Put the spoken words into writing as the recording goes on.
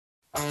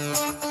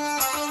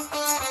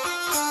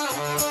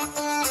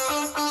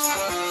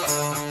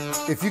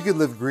If you could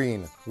live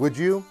green, would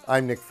you?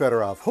 I'm Nick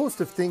Fedorov, host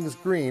of Things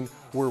Green,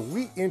 where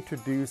we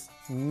introduce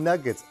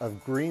nuggets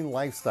of green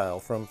lifestyle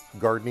from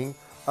gardening,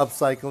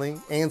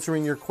 upcycling,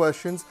 answering your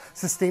questions,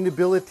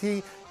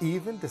 sustainability,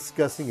 even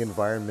discussing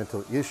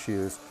environmental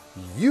issues.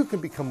 You can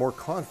become more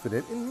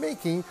confident in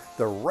making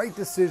the right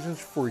decisions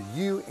for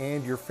you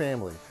and your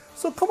family.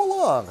 So come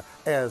along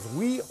as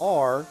we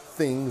are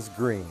Things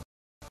Green.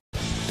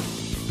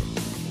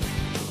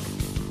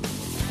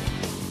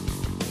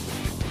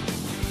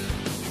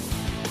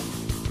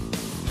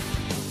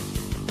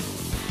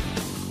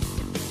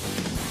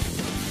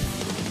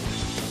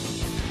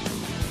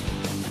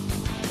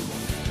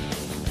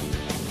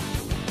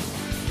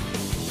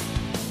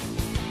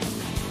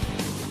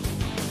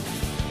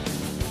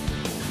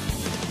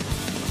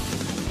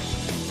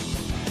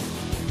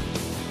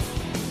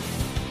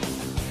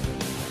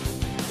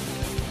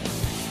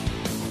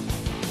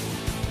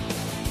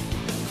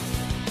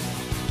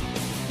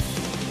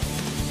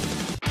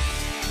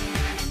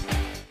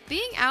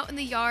 Being out in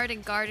the yard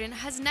and garden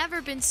has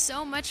never been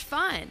so much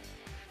fun.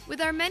 With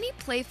our many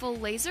playful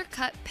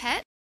laser-cut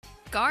pet,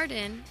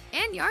 garden,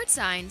 and yard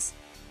signs.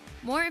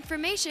 More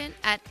information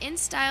at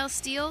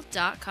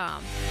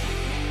InStyleSteel.com.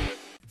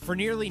 For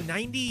nearly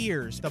 90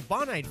 years, the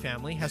Bonide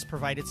family has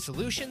provided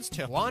solutions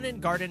to lawn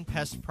and garden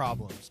pest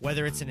problems.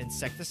 Whether it's an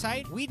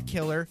insecticide, weed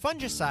killer,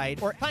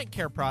 fungicide, or plant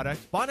care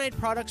product, Bonide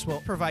products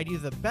will provide you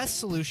the best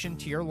solution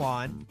to your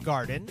lawn,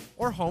 garden,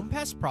 or home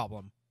pest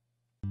problem.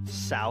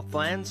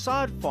 Southland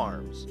Sod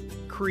Farms,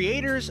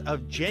 creators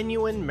of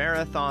genuine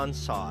marathon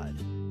sod.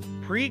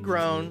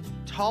 Pre-grown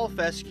tall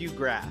fescue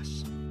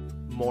grass.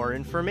 More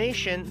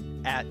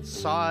information at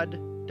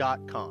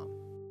sod.com.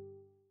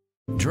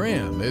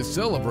 DRAM is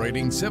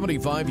celebrating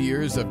 75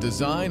 years of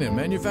design and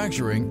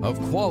manufacturing of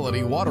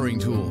quality watering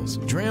tools.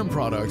 DRAM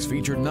products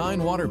feature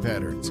 9 water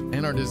patterns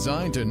and are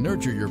designed to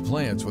nurture your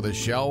plants with a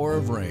shower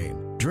of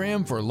rain.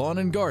 DRAM for lawn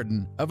and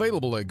garden,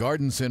 available at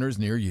garden centers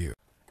near you.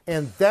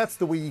 And that's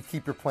the way you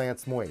keep your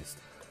plants moist.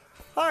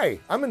 Hi,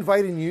 I'm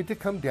inviting you to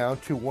come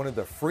down to one of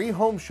the free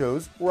home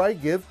shows where I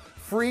give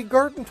free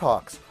garden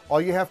talks.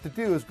 All you have to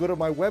do is go to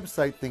my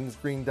website,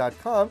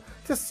 thingsgreen.com,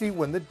 to see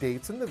when the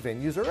dates and the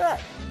venues are at.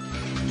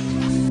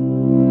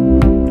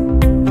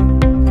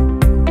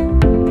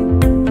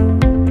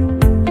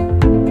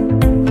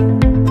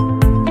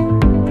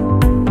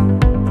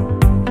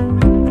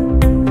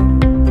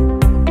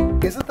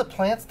 Is it the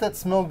plants that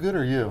smell good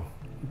or you?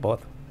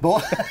 Both.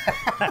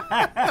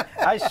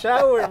 I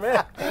shower,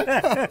 man.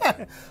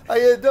 How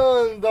you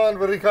doing, Don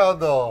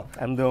Ricardo?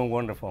 I'm doing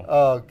wonderful.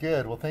 Oh,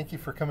 good. Well, thank you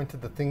for coming to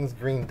the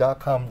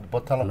thingsgreen.com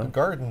Botanical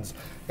Gardens.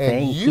 And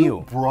Thank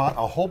you brought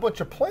a whole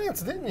bunch of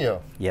plants, didn't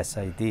you? Yes,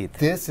 I did.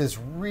 This is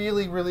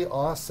really, really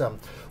awesome.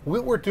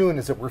 What we're doing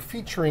is that we're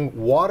featuring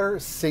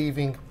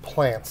water-saving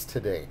plants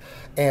today.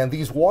 And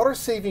these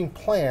water-saving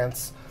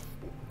plants,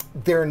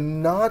 they're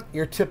not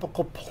your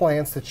typical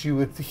plants that you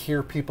would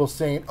hear people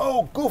saying,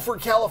 oh, go for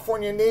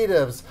California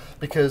natives,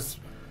 because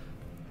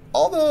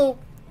although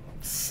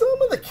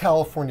some of the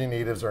California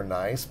natives are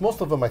nice,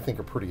 most of them I think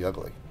are pretty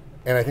ugly.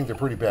 And I think they're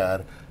pretty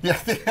bad. Yeah,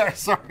 they are.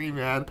 Sorry,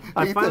 man.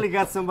 I finally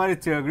got somebody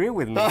to agree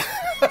with me.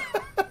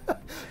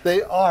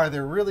 They are.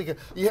 They're really good.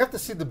 You have to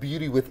see the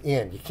beauty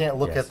within. You can't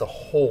look at the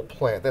whole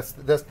plant. That's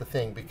the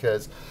thing,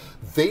 because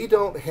they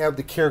don't have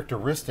the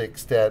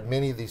characteristics that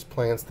many of these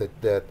plants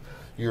that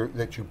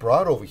you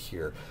brought over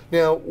here.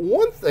 Now,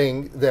 one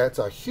thing that's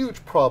a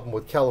huge problem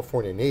with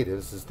California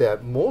natives is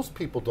that most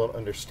people don't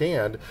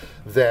understand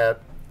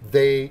that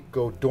they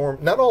go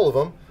dormant. Not all of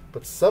them,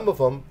 but some of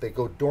them, they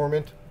go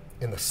dormant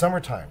in the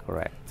summertime.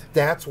 Correct.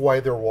 That's why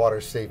they're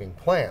water-saving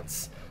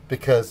plants,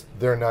 because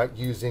they're not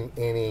using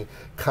any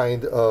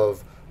kind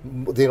of,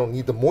 they don't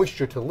need the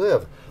moisture to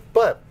live.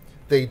 But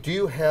they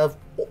do have,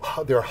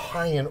 they're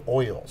high in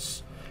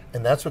oils,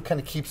 and that's what kind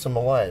of keeps them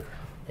alive.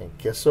 And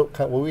guess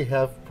what we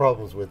have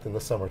problems with in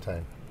the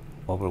summertime?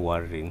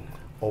 Overwatering.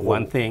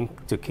 One thing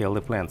to kill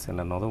the plants, and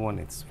another one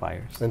is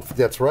fires. And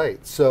that's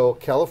right. So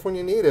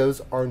California natives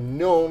are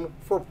known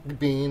for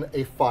being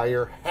a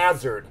fire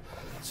hazard.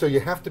 So you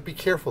have to be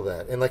careful of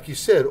that. And like you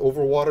said,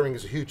 overwatering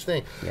is a huge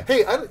thing. Yeah.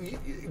 Hey,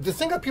 the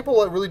thing that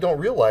people really don't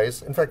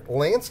realize, in fact,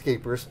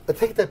 landscapers, I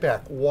take that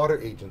back, water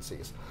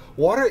agencies.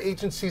 Water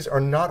agencies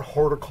are not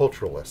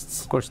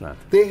horticulturalists. Of course not.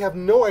 They have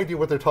no idea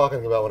what they're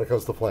talking about when it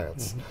comes to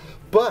plants. Mm-hmm.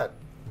 But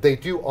they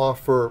do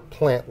offer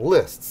plant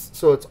lists.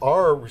 So it's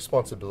our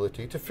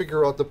responsibility to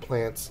figure out the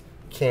plants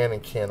can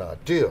and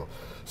cannot do.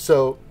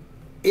 So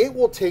it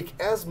will take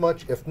as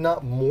much, if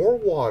not more,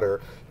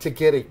 water to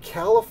get a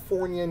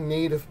California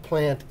native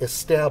plant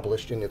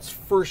established in its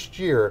first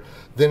year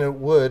than it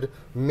would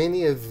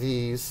many of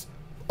these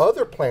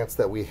other plants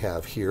that we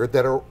have here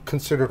that are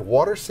considered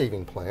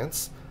water-saving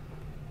plants,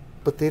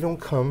 but they don't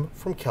come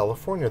from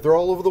California. They're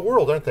all over the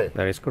world, aren't they?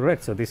 That is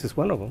correct. So this is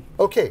one of them.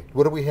 Okay,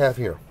 what do we have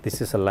here?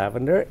 This is a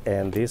lavender,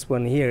 and this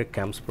one here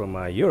comes from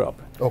Europe.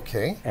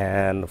 Okay.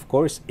 And of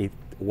course,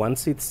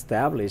 once it's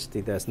established,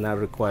 it does not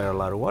require a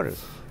lot of water.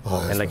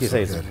 Oh, And like you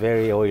say, it's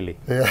very oily.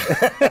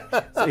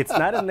 So it's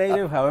not a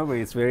native, however,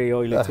 it's very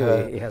oily too.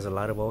 It has a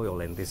lot of oil,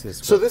 and this is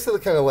So this is the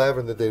kind of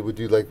lavender they would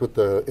do, like with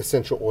the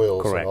essential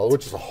oils and all,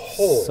 which is a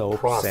whole Soaps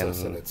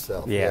process in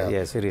itself.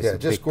 Yes, it is a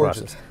just big gorgeous.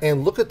 process.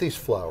 And look at these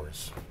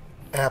flowers,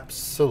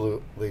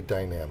 absolutely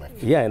dynamic.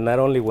 Yeah, and not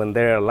only when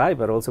they're alive,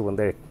 but also when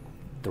they're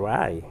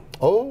dry.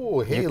 Oh,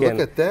 hey, look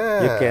at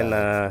that. You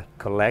can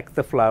collect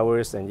the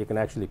flowers, and you can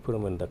actually put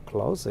them in the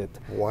closet.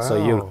 Wow. So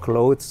your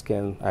clothes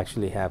can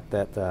actually have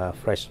that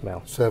fresh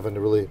smell. It's having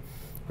a really,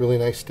 really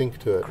nice stink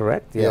to it.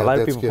 Correct. Yeah, a lot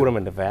of that's people good. put them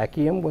in the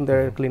vacuum when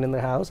they're cleaning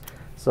the house.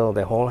 So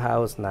the whole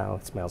house now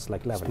it smells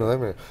like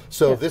lavender.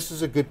 So this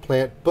is a good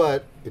plant,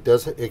 but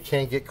it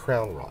can get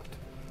crown rot.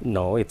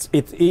 No, it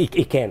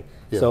can.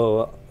 Yeah.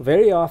 So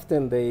very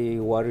often they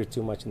water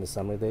too much in the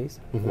summer days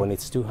when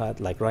it's too hot.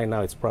 Like right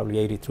now, it's probably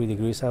 83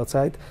 degrees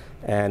outside,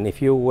 and if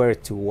you were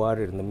to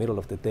water in the middle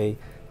of the day,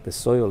 the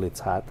soil is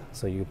hot.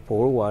 So you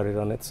pour water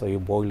on it, so you're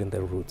boiling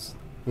the roots.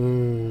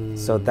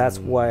 So that's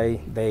why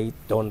they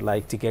don't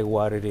like to get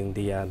watered in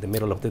the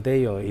middle of the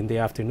day or in the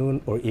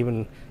afternoon or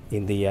even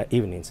in the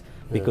evenings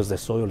because the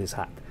soil is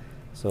hot.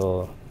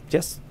 So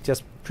just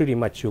pretty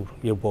much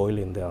you're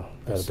boiling the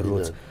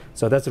roots. that.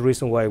 So that's the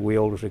reason why we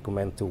always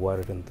recommend to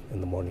water in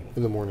the morning.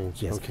 In the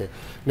mornings, Yes. okay.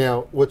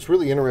 Now, what's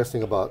really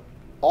interesting about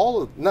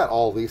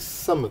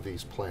some of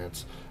these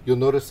plants, you'll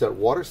notice that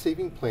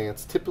water-saving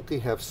plants typically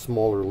have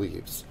smaller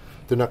leaves.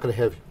 They're not going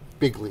to have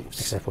big leaves.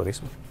 Except for this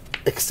one.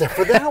 Except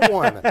for that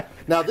one.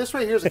 Now, this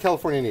right here is a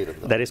California native,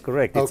 though. That is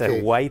correct. It's Okay.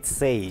 a white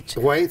sage.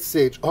 White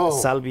sage. Oh,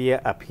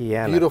 Salvia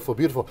apiana. beautiful,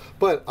 beautiful.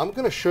 But I'm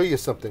going to show you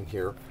something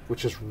here,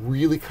 which is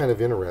really kind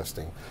of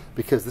interesting,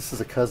 because this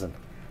is a cousin.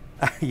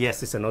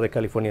 Yes, it's another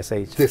California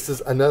sage. This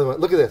is another one.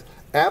 Look at this.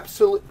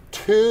 Absolute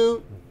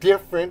two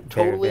different,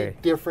 totally very.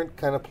 different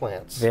kind of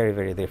plants. Very,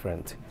 very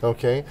different.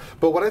 Okay.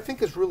 But what I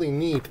think is really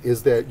neat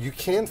is that you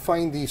can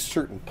find these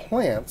certain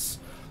plants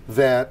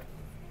that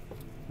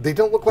they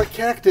don't look like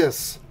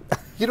cactus.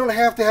 You don't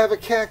have to have a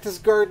cactus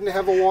garden to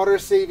have a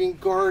water-saving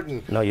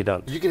garden. No, you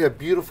don't. You can have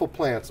beautiful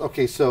plants.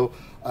 Okay, so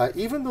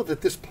even though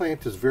that this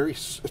plant is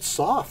it's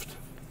soft.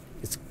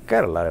 It's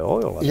got a lot of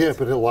oil on it. Yeah,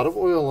 but a lot of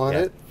oil on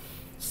Yeah. it.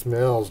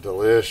 Smells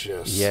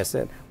delicious. Yes,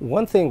 and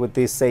one thing with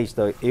this sage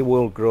though, it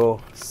will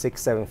grow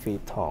 6-7 feet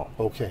tall.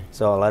 Okay.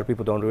 So a lot of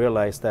people don't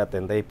realize that,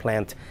 and they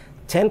plant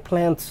 10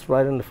 plants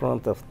right in the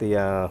front of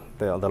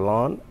the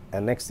lawn,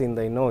 and next thing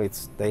they know,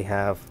 they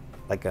have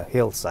like a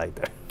hillside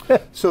there.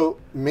 So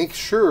make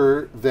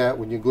sure that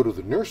when you go to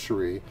the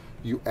nursery,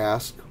 you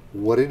ask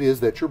what it is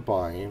that you're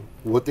buying,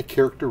 what the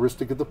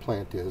characteristic of the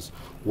plant is,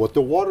 what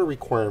the water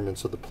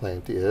requirements of the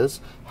plant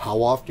is,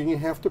 how often you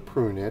have to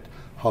prune it,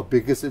 how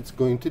big is it's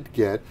going to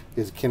get,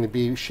 can it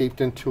be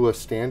shaped into a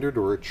standard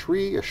or a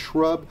tree, a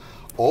shrub.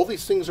 All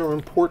these things are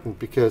important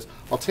because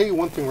I'll tell you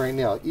one thing right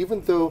now,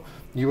 even though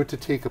you were to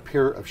take a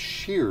pair of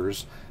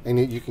shears and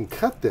you can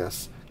cut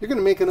this, you're going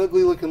to make an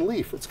ugly looking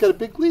leaf. It's got a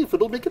big leaf,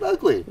 it'll make it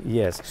ugly.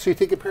 Yes. So you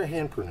take a pair of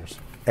hand pruners.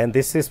 And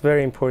this is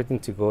very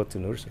important to go to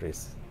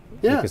nurseries.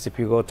 Yeah. Because if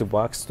you go to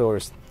box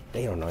stores,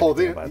 they don't know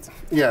anything about it.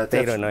 Yeah,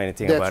 They don't know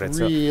anything about it. That's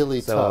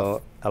really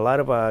so tough. a lot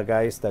of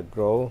guys that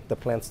grow the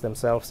plants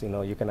themselves,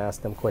 you can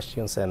ask them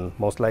questions, and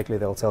most likely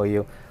they'll tell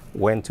you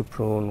when to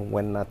prune,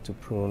 when not to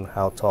prune,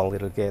 how tall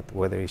it'll get,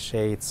 whether it's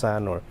shade,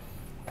 sun, or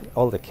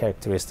all the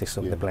characteristics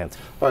of the plant.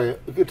 All right,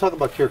 we could talk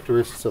about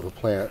characteristics of the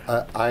plant.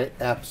 I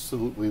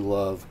absolutely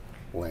love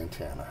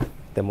lantana.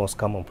 The most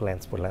common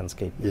plants for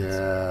landscape use.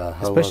 Yeah,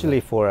 Especially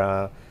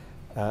for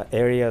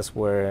areas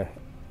where,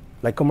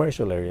 like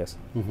commercial areas.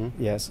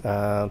 Yes.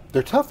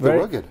 they're tough. They're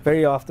rugged.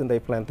 Very often they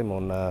plant them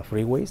on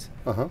freeways.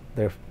 Uh-huh.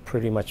 They're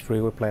pretty much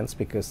freeway plants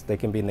because they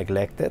can be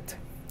neglected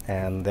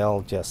and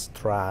they'll just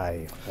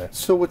thrive.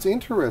 So what's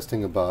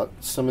interesting about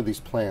some of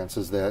these plants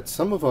is that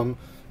some of them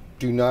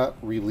do not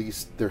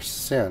release their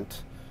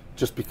scent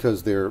just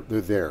because they're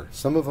there.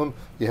 Some of them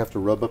you have to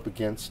rub up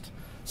against.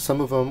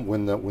 Some of them,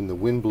 when the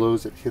wind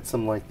blows, it hits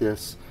them like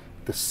this.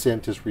 The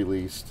scent is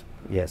released.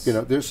 Yes.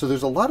 There's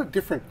a lot of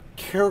different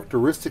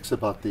characteristics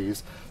about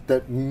these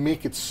that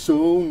make it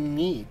so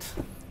neat.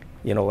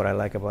 You know what I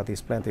like about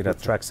this plant? It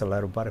attracts a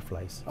lot of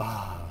butterflies.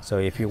 So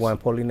if you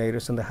want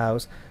pollinators in the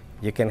house,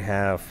 you can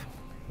have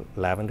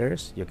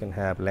lavenders, you can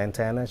have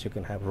lantanas, you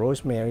can have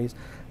rosemaries.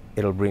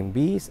 It'll bring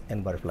bees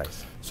and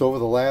butterflies. So over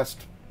the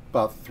last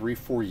about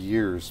 3-4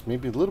 years,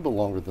 maybe a little bit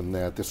longer than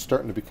that, they're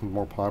starting to become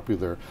more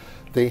popular.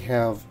 They're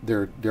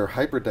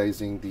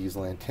hybridizing these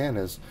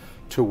lantanas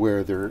to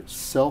where they're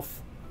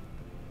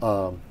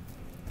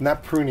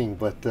not pruning,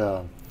 but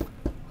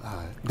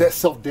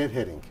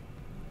self-deadheading.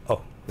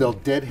 Oh, They'll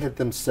deadhead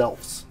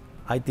themselves.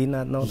 I did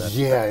not know that.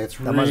 Yeah, it's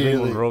that must be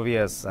really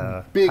Monrovia's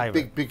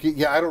big.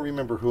 Yeah, I don't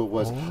remember who it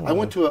was. I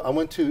went to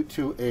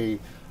a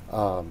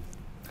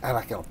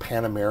like a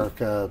Pan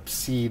America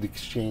seed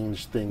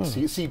exchange thing.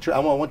 I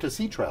went to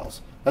seed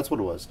trials. That's what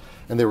it was.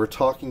 And they were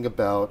talking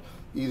about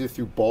either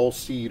through Ball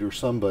Seed or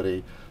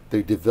somebody,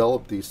 they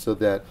developed these so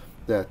that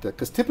that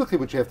because typically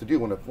what you have to do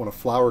when a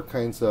flower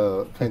kinds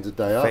of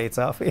die off, Fades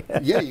off.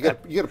 yeah, you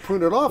got to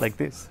prune it off Like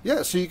this.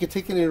 Yeah, so you can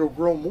take it and it'll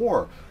grow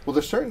more. Well,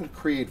 they're starting to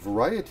create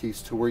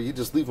varieties to where you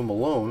just leave them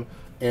alone,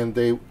 and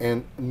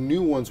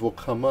new ones will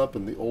come up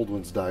and the old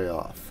ones die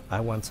off. I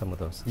want some of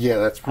those. Yeah,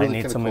 that's really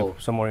I need kind of cool.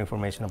 some more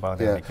information about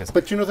Yeah, them because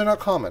but you know they're not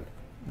common.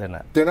 they're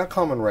not. They're not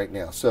common right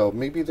now, so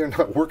maybe they're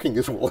not working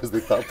as well as they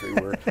thought they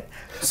were.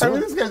 I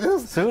mean,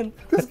 Soon.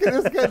 this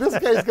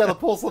guy's got a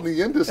pulse on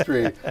the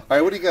industry. All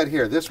right, what do you got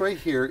here? This right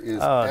here is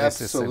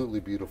absolutely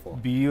beautiful.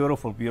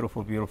 Beautiful,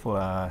 beautiful, beautiful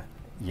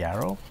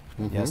yarrow.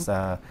 Yes,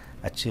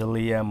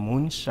 Achillea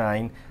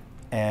moonshine.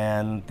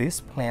 And this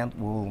plant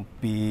will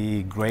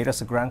be great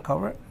as a ground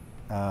cover.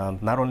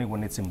 Not only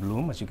when it's in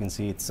bloom, as you can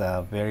see, it's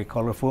very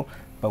colorful,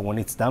 but when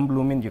it's done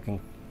blooming, you can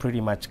pretty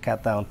much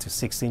cut down to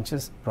 6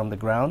 inches from the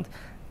ground,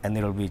 and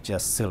it'll be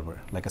just silver,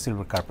 like a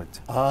silver carpet.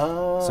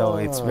 Oh. So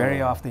it's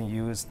very often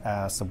used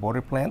as a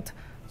border plant.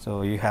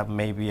 So you have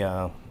maybe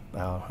a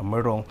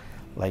myrtle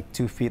like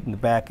 2 feet in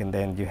the back, and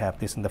then you have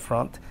this in the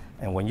front.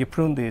 And when you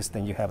prune this,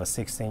 then you have a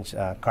 6-inch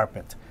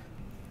carpet.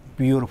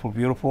 Beautiful,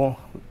 beautiful,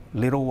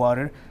 little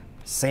water.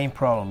 Same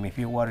problem. If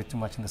you water too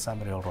much in the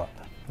summer, it'll rot.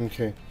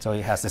 Okay. So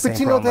it has the same But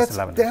you know, problem as the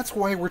lavender. that's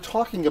why we're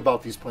talking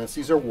about these plants.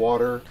 These are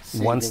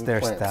water-saving Once they're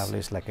plants.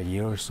 established, like a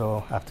year or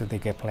so after they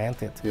get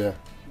planted, Yeah.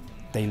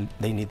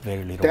 they need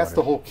very little That's water.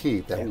 the whole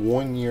key, that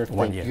 1 year thing.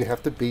 1 year. You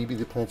have to baby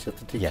the plants, you have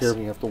to take Yes. care of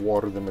them, you have to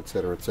water them, et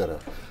cetera, et cetera.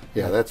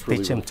 Yeah, that's really,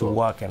 Teach them really to cool.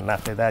 walk, and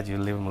after that, you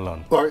leave them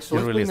alone. All right, so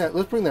You let's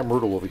release bring that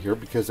myrtle over here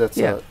because that's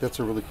Yeah.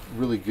 a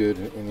really good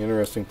and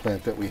interesting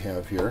plant that we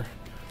have here.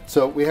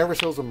 So we have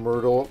ourselves a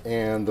myrtle,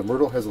 and the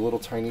myrtle has a little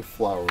tiny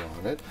flower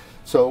on it.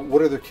 So what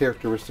are the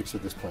characteristics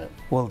of this plant?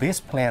 Well, this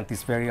plant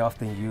is very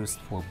often used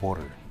for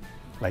border.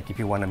 Like if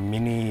you want a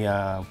mini,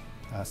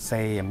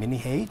 say a mini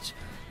hedge,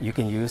 you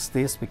can use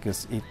this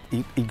because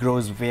it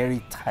grows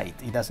very tight.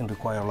 It doesn't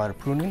require a lot of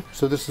pruning.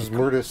 So this is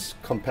Myrtus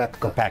compacta.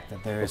 Compacted.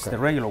 There is Okay. the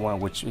regular one,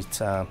 which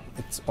it's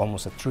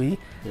almost a tree.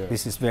 Yeah.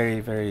 This is very,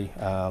 very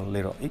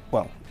little.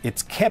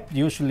 It's kept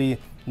usually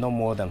no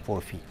more than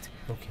 4 feet.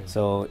 Okay.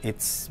 So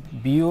it's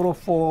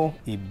beautiful.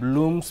 It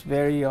blooms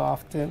very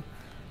often.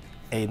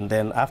 And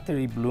then after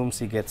it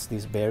blooms, it gets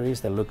these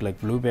berries that look like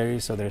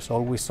blueberries. So there's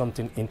always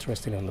something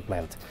interesting on the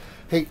plant.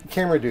 Hey,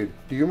 camera dude,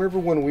 do you remember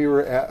when we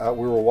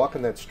were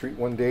walking that street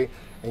one day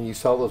and you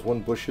saw those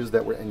bushes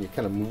and you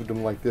kind of moved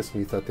them like this and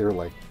you thought they were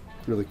like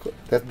really cool?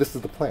 This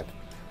is the plant.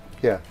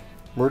 Yeah.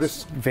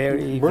 Myrtus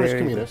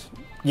communis.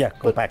 Yeah,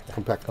 But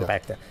compacta.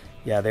 compacta.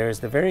 Yeah, there's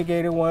the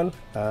variegated one,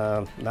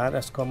 not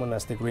as common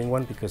as the green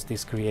one because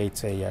this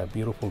creates a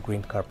beautiful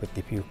green carpet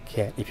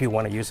if you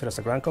want to use it as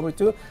a ground cover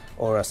too,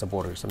 or as a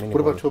border. So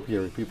What about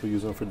topiary? People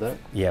use them for that?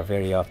 Yeah,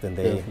 very often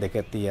they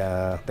get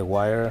the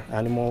wire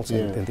animals,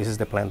 and this is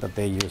the plant that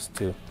they use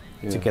to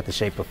get the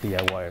shape of the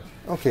wire.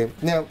 Okay,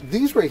 now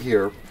these right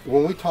here,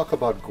 when we talk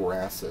about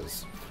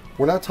grasses,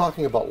 we're not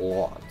talking about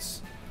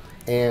lawns.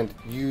 And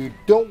you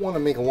don't want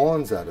to make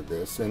lawns out of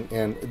this,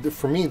 and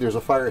for me, there's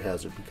a fire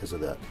hazard because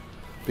of that.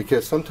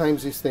 Because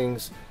sometimes these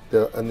things,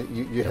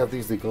 you have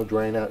these, they go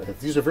drying out.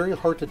 These are very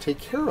hard to take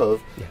care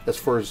of as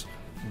far as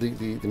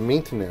the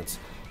maintenance,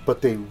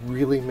 but they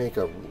really make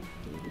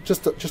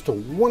just a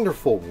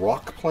wonderful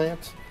rock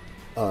plant,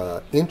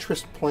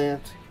 interest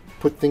plant,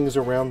 put things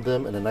around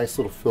them, and a nice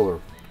little filler.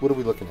 What are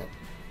we looking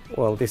at?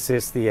 Well, this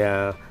is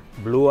the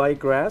blue-eye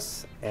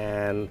grass,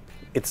 and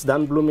it's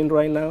done blooming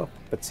right now,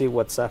 but see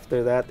what's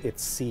after that?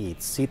 It's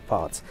seed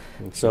pods.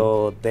 Okay.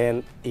 So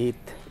then it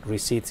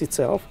reseeds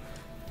itself.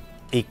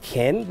 It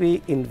can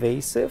be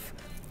invasive.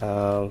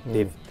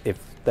 If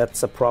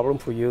that's a problem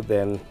for you,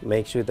 then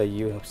make sure that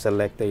you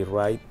select the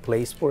right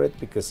place for it,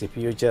 because if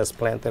you just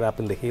plant it up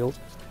in the hills,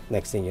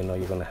 next thing you know,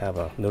 you're going to have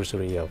a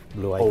nursery of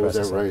blue-eye grasses.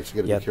 Oh, is that right? So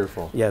you got to be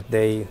careful. Yeah,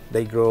 they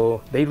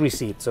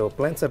reseed. So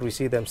plants that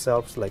reseed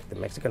themselves, like the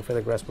Mexican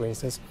feather grass, for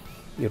instance,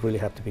 you really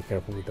have to be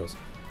careful with those.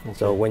 Okay.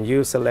 So when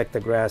you select the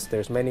grass,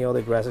 there's many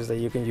other grasses that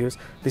you can use.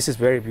 This is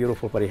very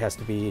beautiful, but it has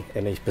to be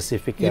in a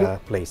specific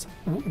place.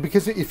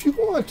 Because if you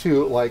go on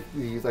to like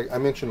I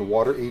mentioned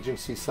water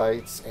agency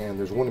sites, and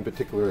there's one in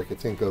particular I could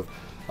think of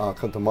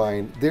come to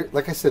mind.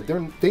 Like I said,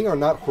 they are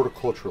not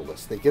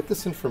horticulturalists. They get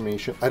this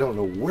information. I don't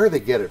know where they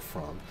get it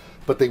from,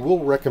 but they will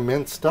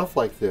recommend stuff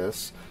like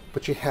this.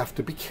 But you have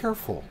to be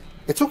careful.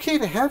 It's okay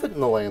to have it in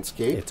the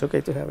landscape. It's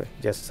okay to have it.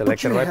 Just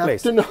select the right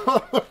place. But you have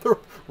to know the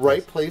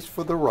right place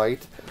for the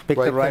right Pick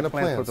the right kind of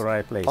plant plants. for the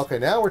right place. Okay,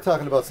 now we're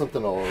talking about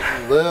something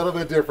a little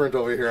bit different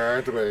over here,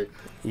 aren't we?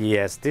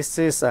 Yes, this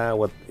is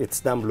what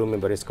it's done blooming,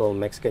 but it's called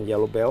Mexican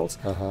yellow bells.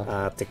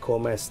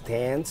 Tecoma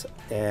stands,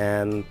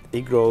 and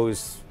it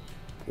grows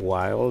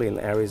wild in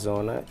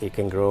Arizona. It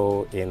can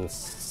grow in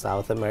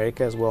South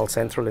America as well,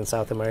 Central and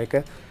South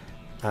America.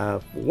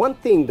 One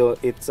thing though,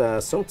 it's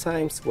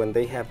sometimes when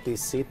they have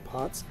these seed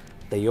pods,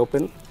 they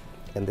open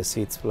and the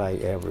seeds fly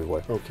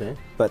everywhere. Okay.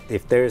 But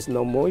if there is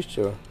no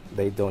moisture,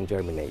 they don't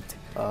germinate.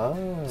 Ah.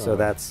 So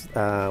that's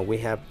we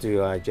have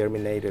to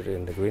germinate it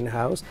in the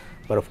greenhouse.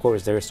 But of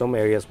course, there are some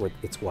areas where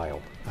it's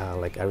wild,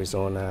 like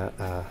Arizona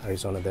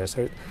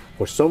desert.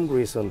 For some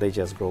reason, they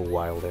just grow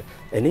wild there,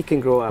 and it can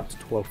grow up to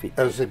 12 feet.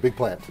 As I say, big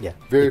plant. Yeah,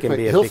 Very it can plant.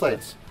 be a big Hillsides.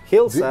 plant.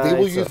 Hillsides. They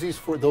will use these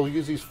for. They'll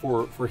use these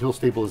for hill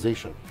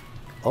stabilization.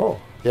 Oh,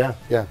 Yeah,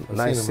 yeah. I've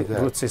nice seen them with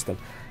that. root system.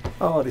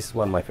 Oh, this is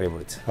one of my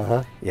favorites.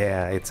 Uh-huh.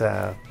 Yeah, it's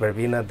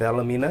Verbena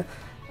delamina.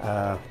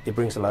 It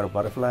brings a lot of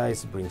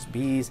butterflies, it brings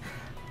bees.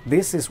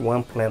 This is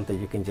one plant that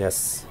you can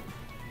just,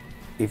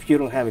 if you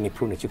don't have any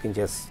prunings, you can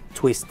just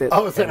twist it.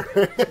 Oh, is that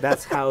right?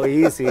 That's how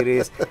easy it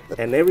is.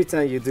 And every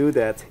time you do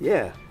that,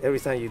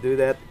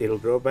 it'll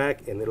grow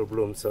back and it'll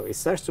bloom. So it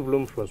starts to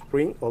bloom from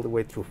spring all the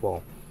way through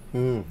fall.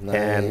 Nice.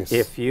 And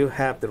if you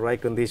have the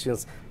right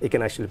conditions, it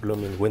can actually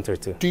bloom in winter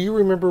too. Do you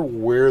remember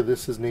where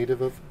this is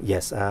native of?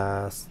 Yes,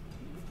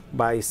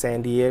 by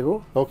San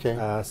Diego. Okay.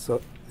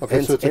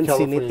 Okay, so it's a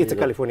California it's a native.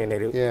 California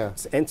native. Yeah.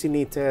 It's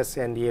Encinitas,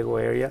 San Diego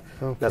area.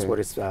 That's Okay. what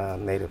it's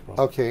native from.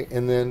 Okay,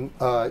 and then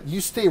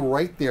you stay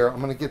right there. I'm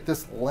going to get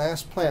this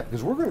last plant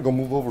because we're going to go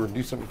move over and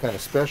do something kind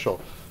of special.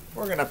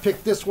 We're going to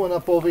pick this one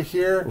up over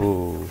here.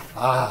 Ooh.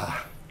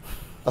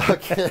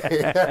 Okay.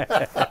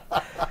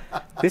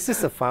 This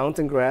is a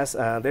fountain grass.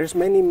 There's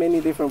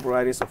many different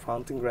varieties of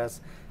fountain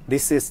grass.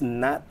 This is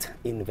not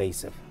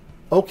invasive.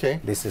 Okay.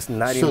 This is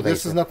not So invasive.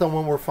 this is not the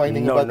one we're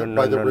finding by the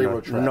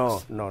railroad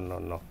tracks?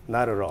 No,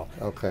 not at all.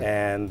 Okay.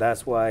 And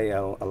that's why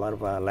a lot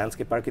of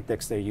landscape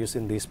architects, they're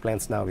using these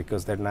plants now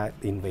because they're not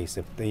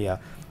invasive. They,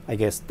 I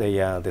guess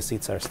the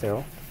seeds are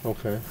sterile.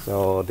 Okay.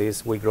 So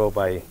we grow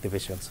by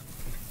divisions.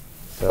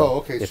 So Oh,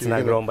 okay. It's so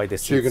not grown by the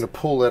seeds. So you're going to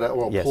pull it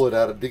out, Yes. pull it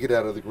out, dig it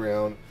out of the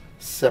ground,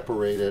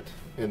 separate it,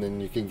 and then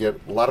you can get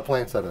a lot of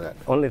plants out of that.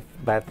 Only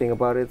bad thing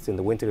about it is in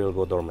the winter it'll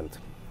go dormant.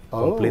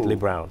 Completely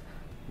brown.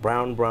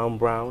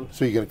 Brown.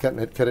 So you're going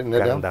to cut it and Cut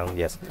down? them down,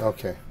 yes.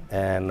 Okay.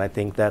 And I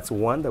think that's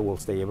one that will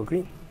stay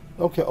evergreen.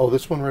 Okay. Oh,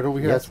 this one right over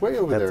here. Yes, That's way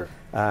over there.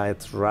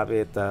 It's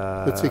rabbit.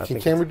 Let's see. Can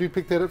camera dude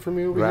pick that up for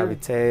me over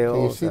rabbit here? tails.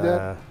 Can you see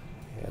that?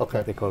 Yeah,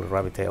 Okay. They call it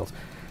rabbit tails.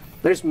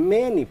 There's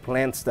many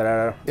plants that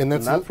are And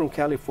that's not from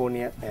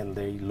California, and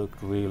they look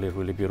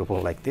really beautiful.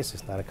 Like this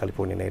is not a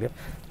California native.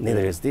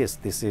 Neither is this.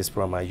 This is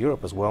from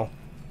Europe as well,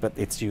 but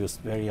it's used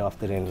very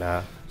often in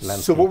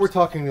landscapes. So what we're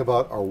talking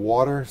about are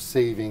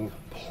water-saving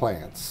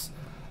plants.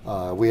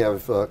 We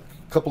have a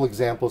couple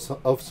examples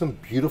of some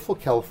beautiful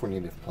California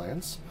native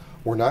plants.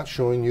 We're not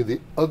showing you the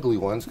ugly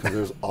ones because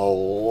there's a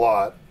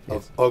lot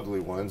of ugly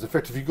ones. In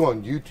fact, if you go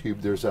on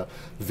YouTube, there's a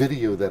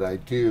video that I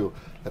do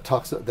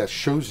that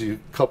shows you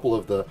a couple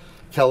of the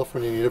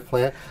California native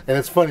plant, and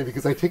it's funny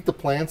because I take the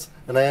plants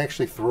and I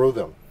actually throw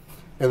them,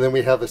 and then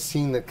we have a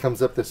scene that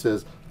comes up that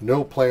says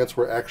no plants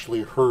were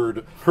actually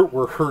hurt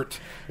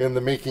in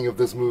the making of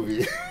this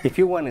movie. If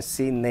you want to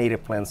see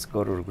native plants,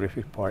 go to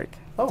Griffith Park.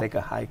 Oh. Take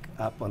a hike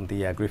up on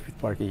the Griffith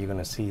Park, and you're going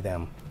to see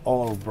them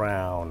all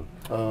brown.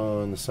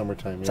 Oh, in the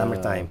summertime. Yeah.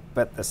 Summertime.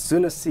 But as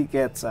soon as it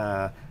gets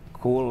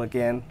cool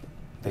again,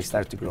 they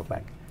start to grow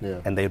back. Yeah.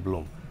 And they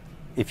bloom.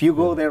 If you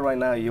go there right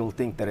now, you'll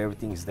think that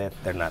everything is dead.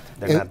 They're not.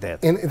 They're not dead.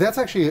 And that's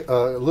actually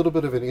a little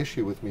bit of an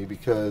issue with me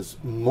because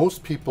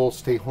most people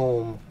stay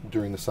home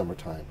during the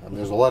summertime. I mean,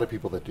 there's a lot of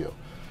people that do.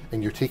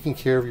 And you're taking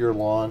care of your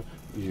lawn,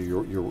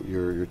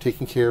 you're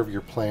taking care of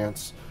your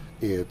plants.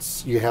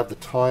 You have the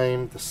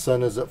time, the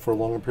sun is up for a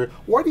longer period.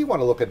 Why do you want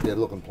to look at dead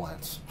looking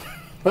plants?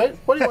 Right?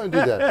 Why do you want to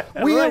do that?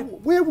 We have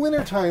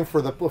winter time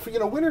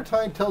winter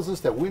time tells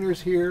us that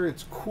winter's here,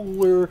 it's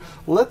cooler.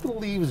 Let the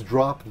leaves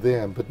drop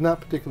then, but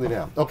not particularly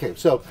now. Okay,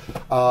 so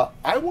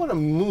I want to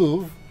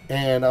move,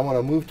 and I want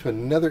to move to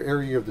another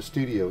area of the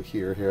studio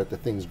here at the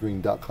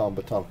thingsgreen.com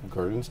Botanical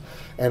Gardens,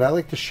 and I'd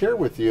like to share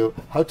with you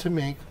how to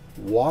make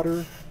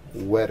water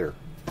wetter.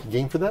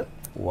 Game for that?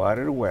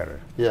 Water wetter.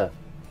 Yeah.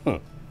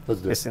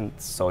 Let's do it.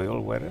 Isn't soil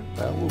wetter?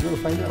 We're going to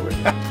find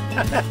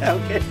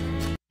out. Okay.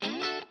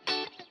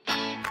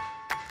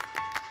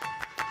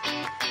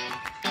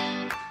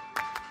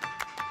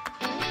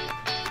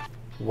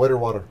 Wetter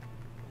water.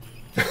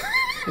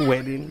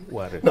 Wetting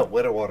water. No,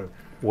 wetter water.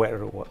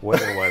 Wetter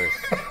water.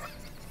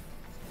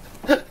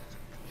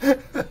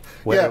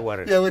 Wetter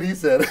water. Yeah, what he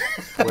said.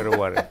 Wetter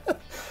water.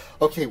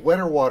 Okay,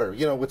 wetter water.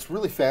 You know, what's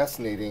really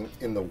fascinating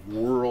in the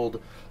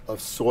world of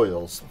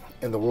soils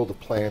and the world of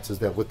plants is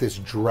that with this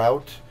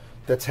drought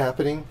that's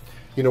happening,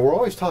 you know, we're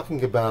always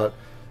talking about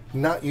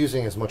not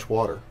using as much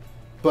water,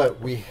 but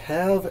we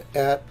have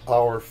at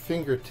our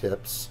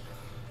fingertips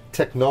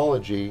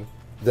technology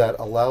that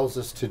allows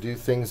us to do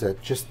things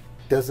that just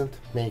doesn't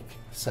make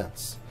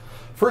sense.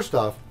 First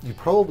off, you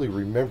probably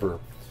remember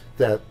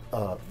that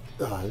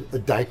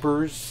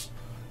diapers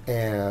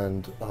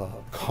and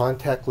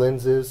contact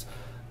lenses,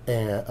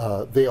 and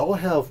they all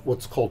have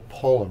what's called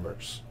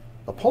polymers.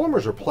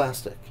 Polymers are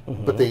plastic,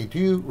 but they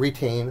do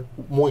retain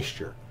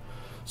moisture.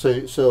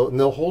 So and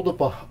they'll hold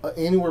up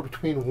anywhere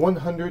between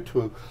 100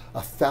 to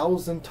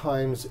 1,000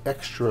 times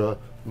extra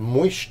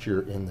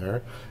moisture in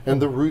there, and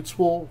the roots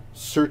will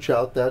search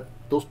out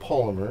those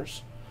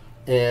polymers,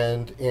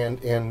 and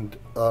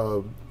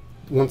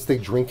once they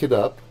drink it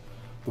up,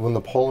 when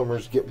the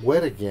polymers get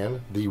wet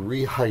again, they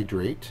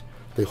rehydrate,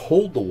 they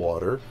hold the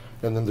water,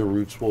 and then the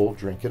roots will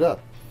drink it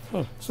up.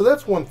 So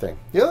that's one thing.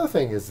 The other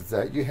thing is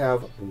that you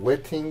have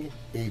wetting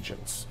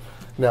agents.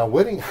 Now,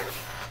 wetting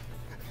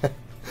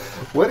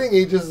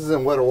agents is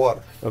in wetter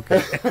water.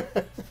 Okay.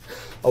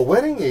 A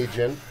wetting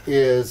agent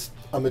is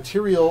a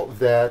material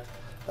that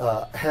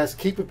has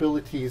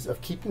capabilities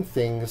of keeping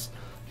things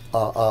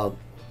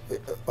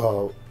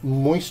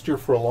moisture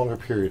for a longer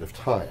period of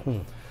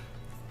time.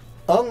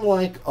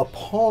 Unlike a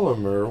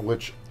polymer,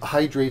 which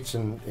hydrates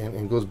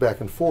and goes back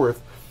and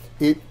forth,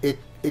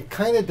 it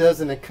kind of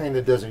does and it kind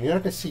of doesn't. You're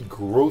not going to see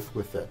growth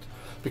with it,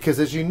 because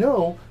as you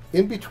know,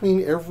 in between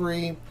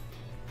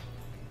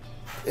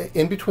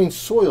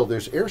soil,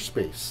 there's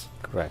airspace.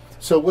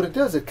 Correct. So what it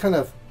does, it kind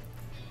of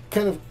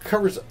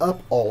covers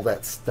up all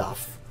that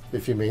stuff,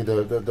 if you may,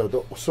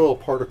 the soil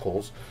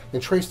particles,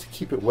 and tries to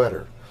keep it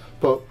wetter.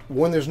 But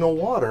when there's no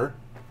water,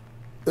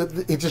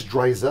 it just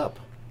dries up.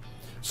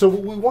 So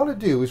what we want to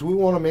do is we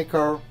want to make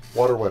our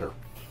water wetter.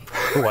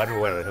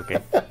 Water,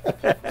 okay.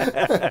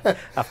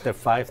 After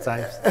 5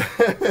 times,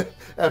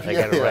 I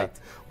got it right.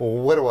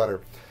 Wetter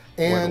water.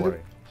 And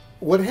water.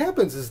 What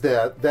happens is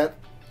that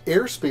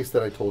airspace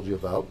that I told you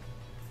about,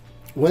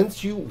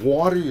 once you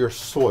water your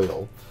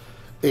soil,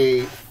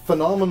 a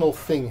phenomenal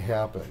thing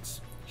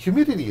happens.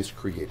 Humidity is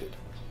created.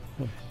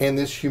 And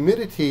this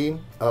humidity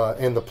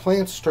and the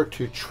plants start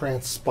to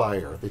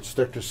transpire. They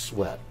start to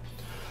sweat.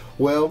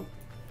 Well,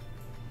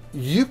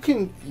 you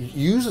can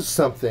use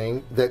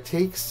something that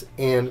takes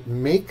and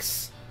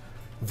makes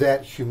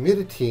that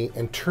humidity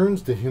and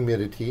turns the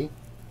humidity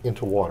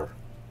into water.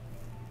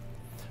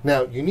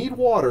 Now, you need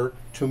water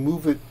to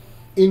move it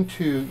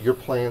into your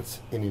plants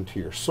and into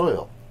your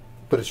soil,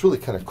 but it's really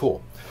kind of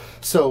cool.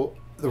 So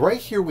right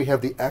here we have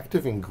the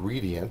active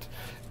ingredient,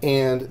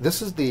 and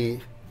this is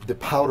the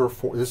powder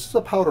form. This is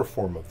a powder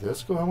form of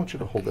this. I want you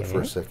to hold it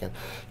for a second.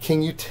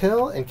 Can you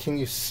tell and can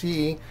you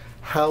see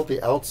how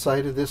the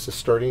outside of this is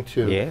starting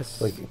to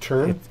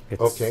turn?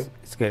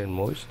 It's getting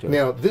moisture.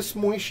 Now, this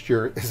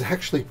moisture is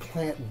actually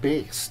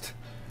plant-based.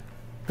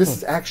 This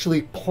is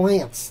actually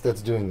plants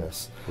that's doing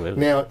this. Really?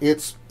 Now,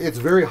 it's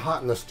very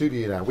hot in the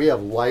studio now. We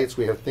have lights,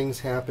 we have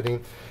things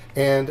happening,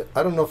 and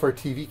I don't know if our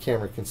TV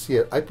camera can see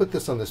it. I put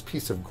this on this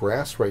piece of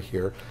grass right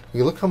here.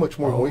 You look how much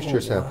more moisture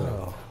is happening.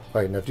 All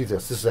right, now do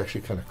this. This is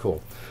actually kind of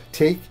cool.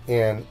 Take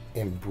and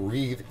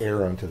breathe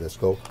air onto this.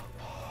 Go.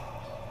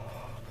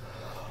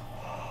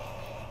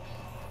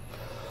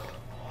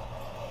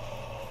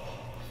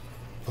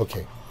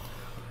 Okay,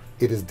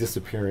 it is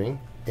disappearing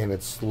and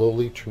it's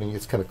slowly turning.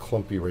 It's kind of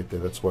clumpy right there.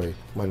 That's why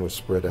mine was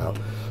spread out.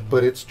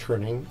 But it's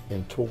turning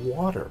into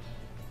water.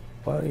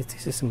 Wow,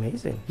 this is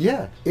amazing.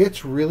 Yeah,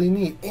 it's really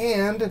neat.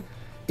 And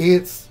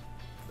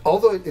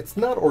although it's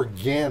not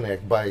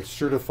organic by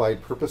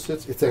certified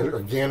purposes, it's as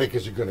organic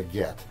as you're going to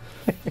get.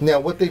 Now,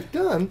 what they've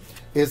done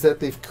is that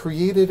they've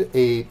created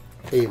a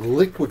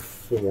liquid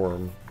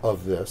form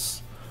of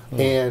this.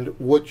 And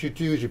what you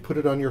do is you put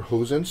it on your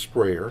hose and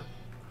sprayer,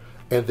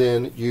 and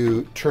then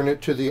you turn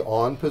it to the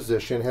on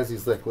position. It has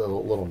these like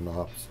little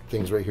knobs,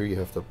 things right here. You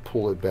have to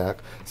pull it back.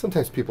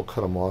 Sometimes people cut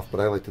them off, but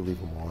I like to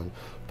leave them on.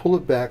 Pull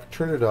it back,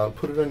 turn it on,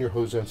 put it on your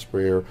hose and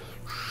sprayer,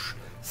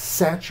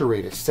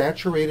 saturate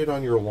it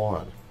on your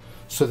lawn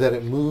so that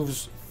it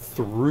moves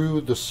through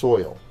the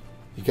soil.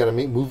 You got to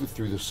move it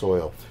through the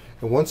soil.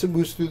 And once it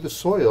moves through the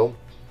soil,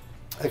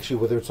 actually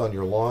whether it's on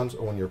your lawns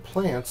or on your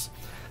plants,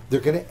 they're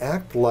going to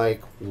act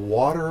like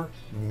water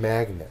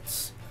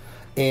magnets.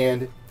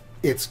 And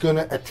it's going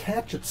to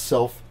attach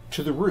itself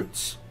to the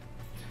roots,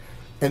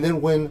 and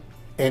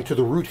to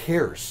the root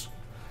hairs.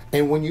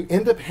 And when you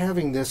end up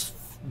having this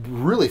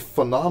really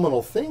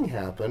phenomenal thing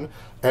happen,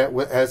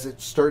 as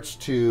it starts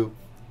to,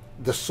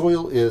 the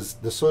soil is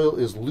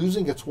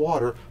losing its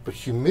water, but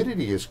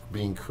humidity is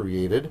being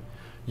created.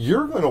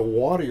 You're going to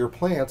water your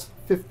plants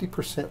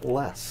 50%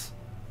 less.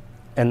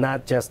 And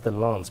not just the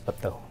lawns, but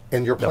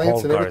and your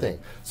plants and everything.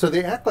 So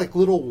they act like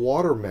little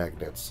water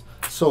magnets.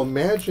 So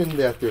imagine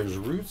that there's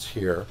roots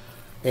here.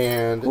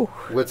 And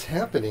what's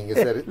happening is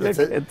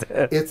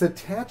that it's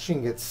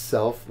attaching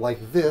itself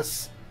like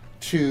this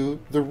to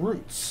the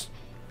roots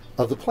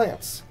of the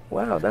plants.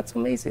 Wow, that's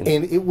amazing.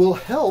 And it will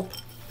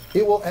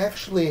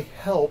actually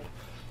help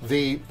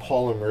the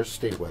polymers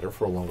stay wetter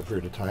for a longer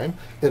period of time.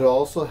 It'll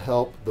also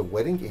help the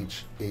wetting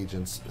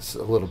agents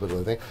a little bit of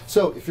everything.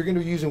 So if you're going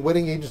to be using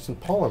wetting agents and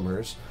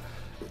polymers,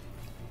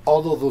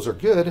 although those are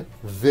good,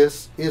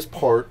 this is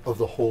part of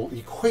the whole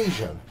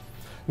equation.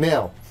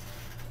 Now,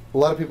 a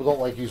lot of people don't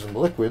like using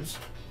liquids,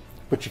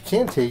 but you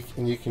can take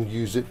and you can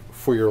use it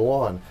for your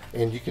lawn.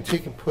 And you can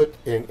take and put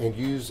and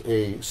use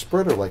a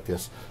spreader like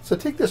this. So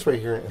take this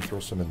right here and throw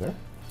some in there.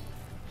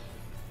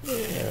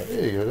 Yeah,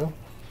 there you go.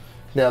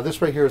 Now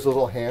this right here is a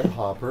little hand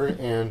hopper,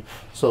 and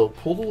so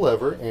pull the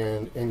lever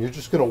and you're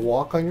just going to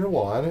walk on your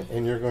lawn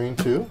and you're going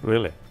to...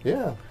 Really?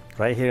 Yeah.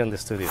 Right here in the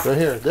studio. Right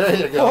here. There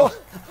you go.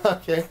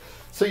 Okay.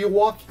 So you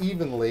walk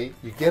evenly,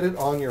 you get it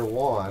on your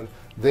lawn,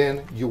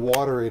 then you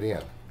water it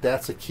in.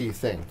 That's a key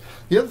thing.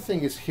 The other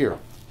thing is here.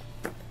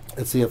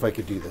 Let's see if I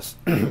could do this.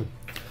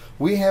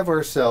 we have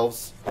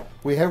ourselves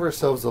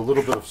a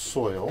little bit of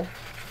soil.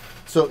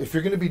 So if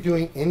you're going to be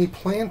doing any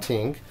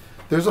planting,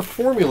 there's a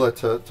formula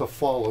to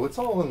follow. It's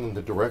all in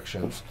the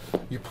directions.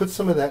 You put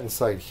some of that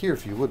inside here,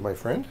 if you would, my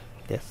friend.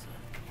 Yes.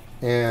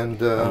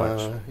 And How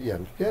much?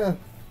 yeah,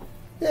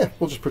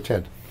 we'll just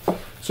pretend.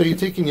 So you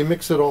take and you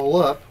mix it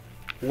all up.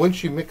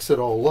 Once you mix it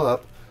all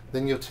up,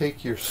 then you'll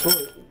take your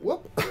soil.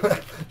 Whoop.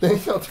 Then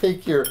you'll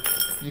take your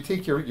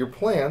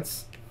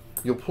plants.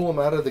 You'll pull them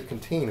out of the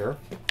container.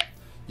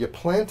 You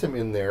plant them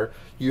in there.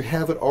 You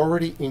have it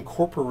already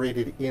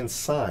incorporated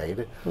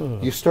inside.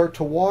 You start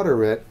to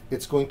water it.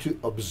 It's going to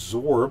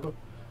absorb.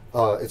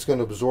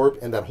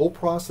 And that whole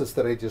process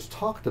that I just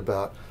talked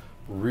about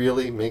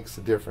really makes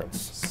a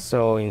difference.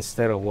 So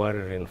instead of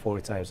watering 4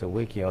 times a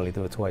week, you only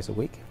do it twice a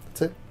week?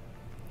 That's it.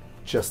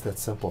 Just that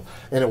simple.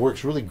 And it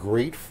works really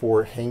great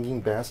for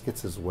hanging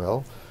baskets as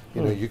well.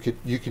 You know, you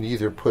can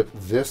either put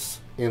this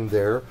in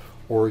there,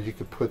 or you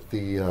could put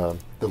the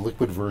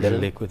liquid version. The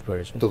liquid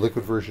version. The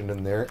liquid version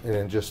in there, and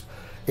then just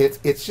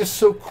it's just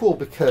so cool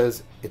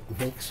because it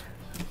makes.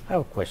 I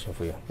have a question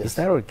for you. Yes. Is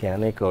that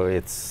organic, or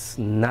it's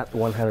not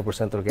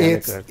 100%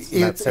 organic? Or It's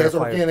not as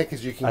certified? organic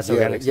as you can As get.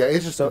 organic. Yeah,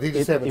 it's just So they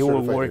just it haven't will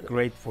certified work it.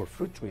 great for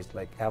fruit trees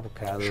like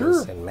avocados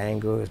Sure. and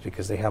mangoes,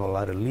 because they have a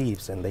lot of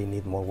leaves and they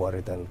need more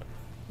water than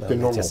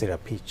normal. just a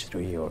peach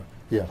tree or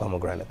Yeah.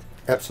 pomegranate.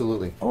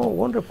 Absolutely. Oh,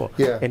 wonderful.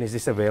 Yeah. And is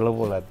this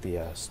available at the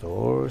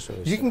stores? Or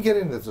You can get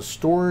it at the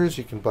stores.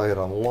 You can buy it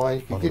online.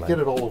 You can Online. get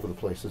it all over the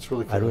place. It's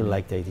really cool. I really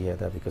like the idea of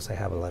that, because I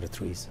have a lot of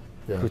trees,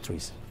 Yeah. fruit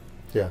trees.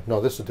 Yeah.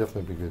 No, this would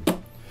definitely be good.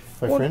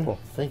 My Wonderful.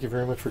 friend, thank you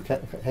very much for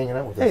hanging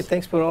out with Hey, us.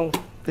 thanks for all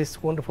these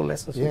wonderful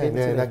lessons you Yeah, gave me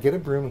now today. get a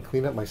broom and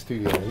clean up my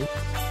studio. will you?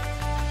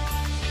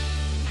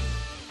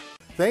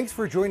 Thanks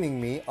for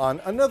joining me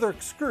on another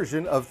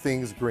excursion of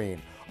Things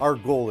Green. Our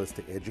goal is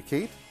to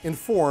educate,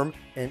 inform,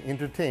 and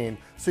entertain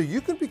so you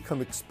can become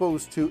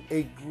exposed to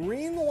a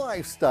green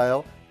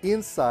lifestyle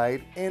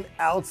inside and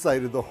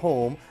outside of the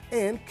home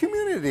and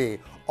community,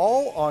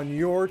 all on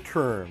your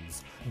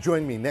terms.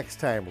 Join me next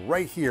time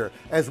right here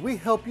as we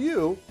help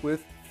you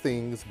with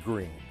Things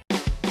Green.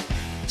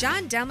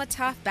 John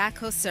Delmatoff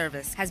Backhoe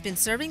Service has been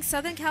serving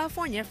Southern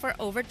California for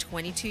over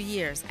 22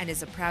 years and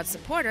is a proud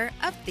supporter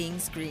of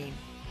Things Green.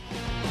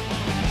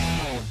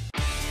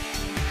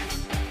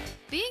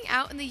 Being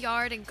out in the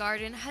yard and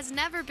garden has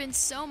never been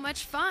so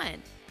much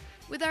fun.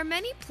 With our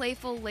many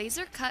playful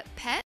laser-cut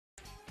pet,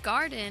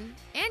 garden,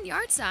 and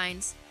yard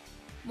signs.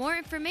 More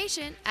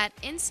information at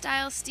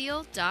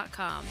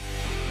InStyleSteel.com.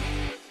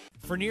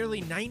 For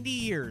nearly 90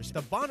 years,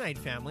 the Bonide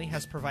family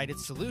has provided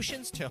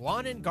solutions to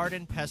lawn and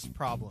garden pest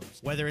problems.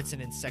 Whether it's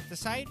an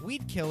insecticide,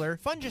 weed killer,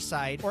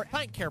 fungicide, or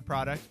plant care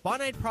product,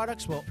 Bonide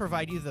products will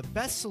provide you the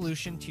best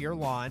solution to your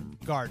lawn,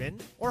 garden,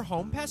 or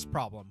home pest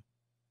problem.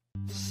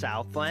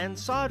 Southland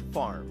Sod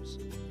Farms,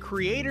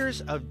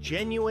 creators of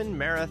genuine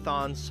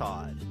marathon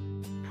sod.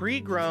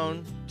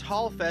 Pre-grown,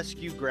 tall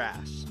fescue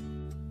grass.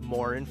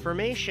 More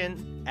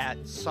information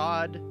at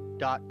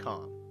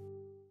sod.com.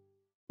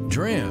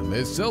 DRAM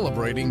is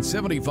celebrating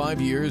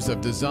 75 years of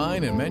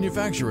design and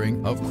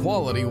manufacturing of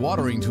quality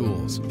watering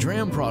tools.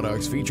 DRAM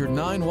products feature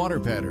 9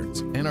 water patterns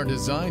and are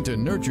designed to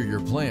nurture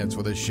your plants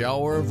with a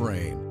shower of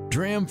rain.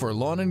 DRAM for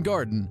lawn and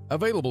garden,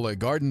 available at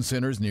garden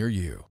centers near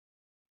you.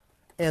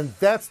 And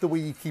that's the way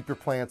you keep your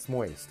plants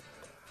moist.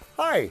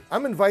 Hi,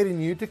 I'm inviting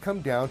you to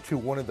come down to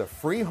one of the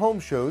free home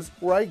shows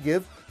where I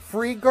give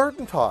free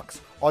garden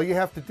talks. All you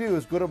have to do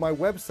is go to my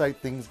website,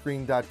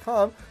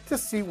 thingsgreen.com, to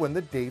see when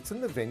the dates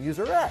and the venues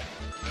are at.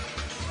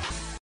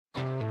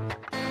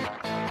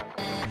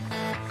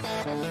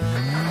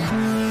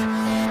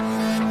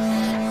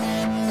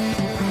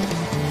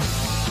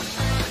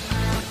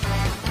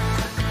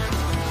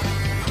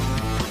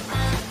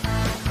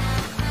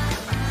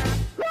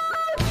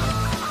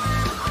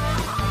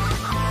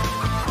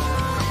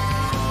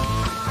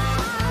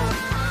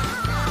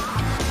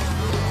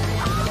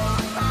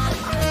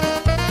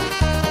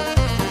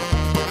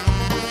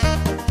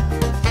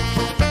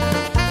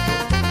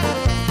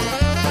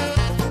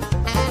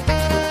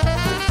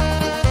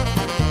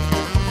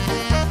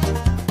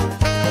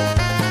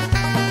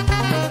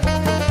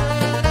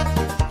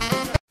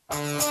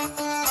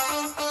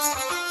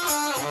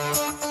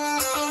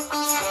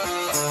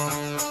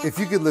 If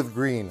you could live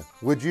green,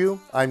 would you?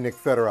 I'm Nick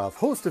Fedorov,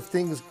 host of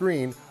Things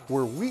Green,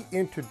 where we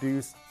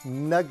introduce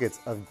nuggets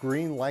of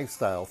green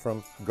lifestyle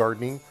from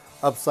gardening,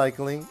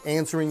 upcycling,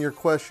 answering your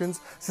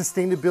questions,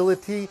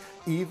 sustainability,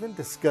 even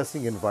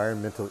discussing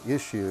environmental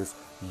issues.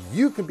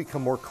 You can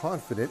become more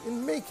confident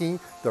in making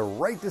the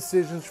right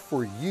decisions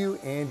for you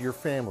and your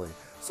family.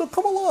 So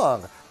come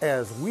along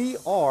as we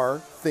are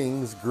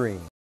Things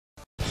Green.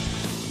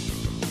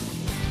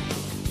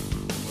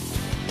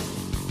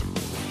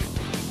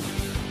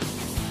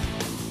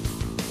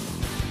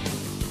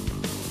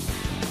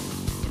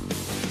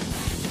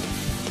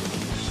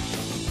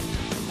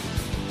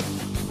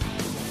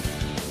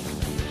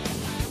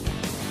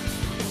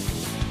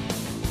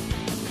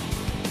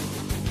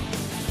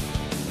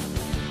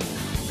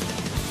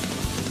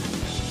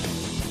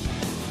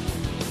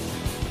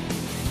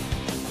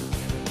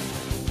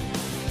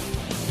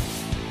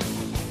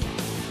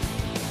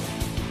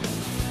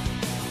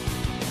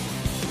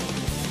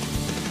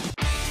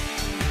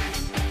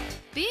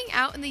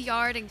 out in the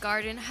yard and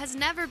garden has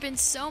never been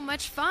so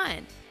much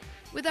fun.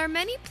 With our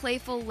many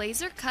playful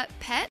laser-cut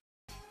pet,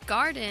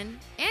 garden,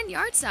 and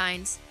yard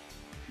signs.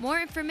 More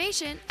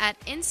information at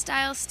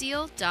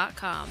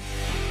InStyleSteel.com.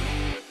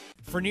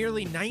 For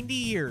nearly 90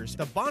 years,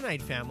 the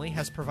Bonide family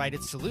has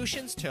provided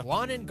solutions to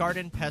lawn and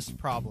garden pest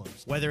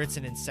problems. Whether it's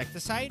an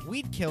insecticide,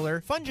 weed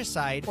killer,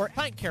 fungicide, or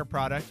plant care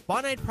product,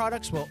 Bonide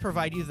products will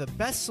provide you the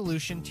best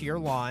solution to your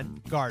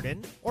lawn,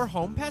 garden, or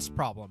home pest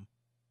problem.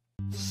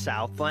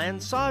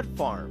 Southland Sod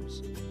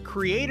Farms,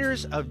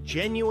 creators of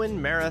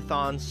genuine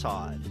marathon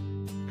sod.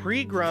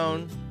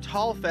 Pre-grown,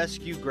 tall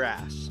fescue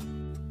grass.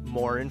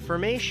 More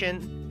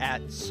information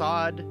at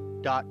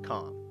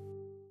sod.com.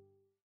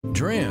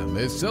 DRAM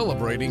is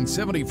celebrating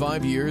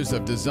 75 years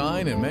of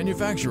design and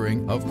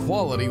manufacturing of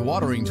quality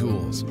watering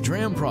tools.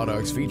 DRAM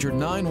products feature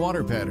 9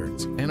 water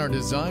patterns and are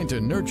designed to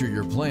nurture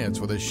your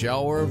plants with a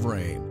shower of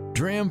rain.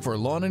 DRAM for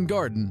lawn and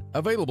garden,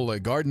 available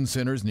at garden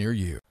centers near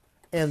you.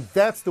 And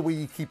that's the way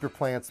you keep your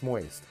plants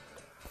moist.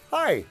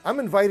 Hi, I'm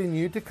inviting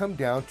you to come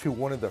down to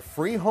one of the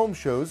free home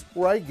shows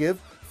where I give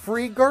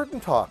free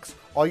garden talks.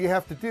 All you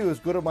have to do is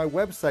go to my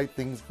website,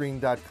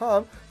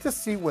 thingsgreen.com, to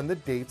see when the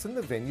dates and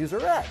the venues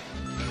are at.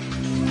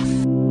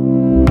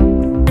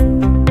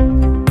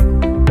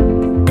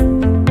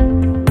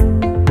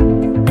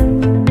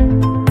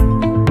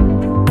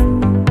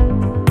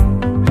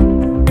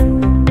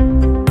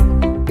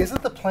 Is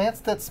it the plants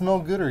that smell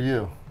good or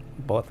you?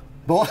 Both.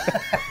 Both?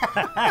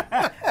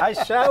 I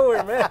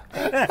shower, man.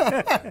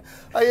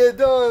 How you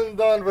doing,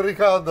 Don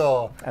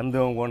Ricardo? I'm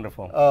doing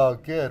wonderful. Oh,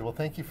 good. Well,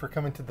 thank you for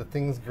coming to the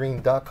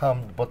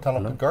thingsgreen.com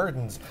Botanical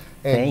Gardens.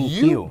 And Thank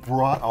you you.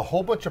 brought a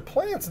whole bunch of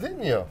plants,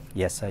 didn't you?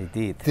 Yes, I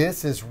did.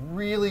 This is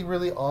really,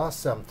 really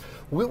awesome.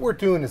 What we're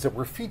doing is that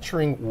we're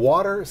featuring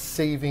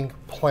water-saving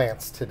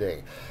plants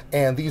today.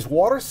 And these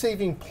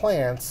water-saving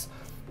plants,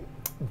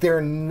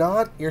 they're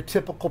not your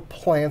typical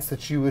plants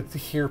that you would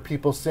hear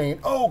people saying,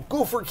 oh,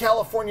 go for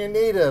California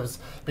natives.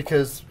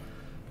 Because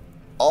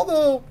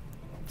although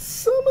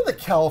some of the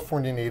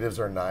California natives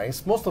are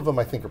nice, most of them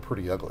I think are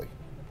pretty ugly.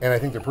 And I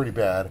think they're pretty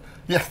bad.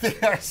 Yeah, they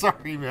are.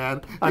 Sorry,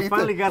 man. I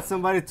finally got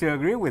somebody to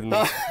agree with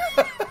me.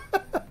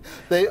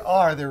 They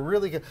are. They're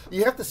really good.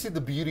 You have to see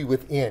the beauty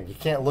within. You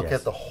can't look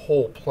at the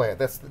whole plant.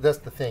 That's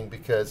the thing,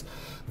 because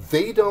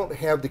they don't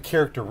have the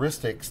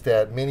characteristics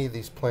that many of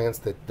these plants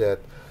that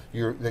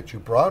you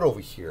brought over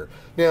here.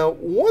 Now,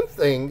 one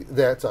thing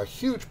that's a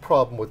huge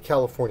problem with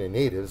California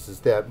natives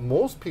is that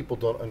most people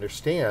don't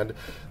understand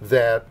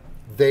that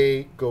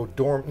they go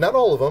dormant. Not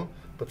all of them,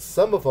 but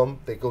some of them,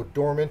 they go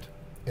dormant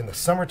in the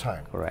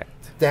summertime.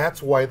 Correct.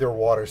 That's why they're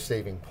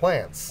water-saving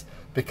plants,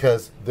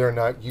 because they're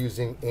not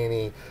using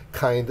any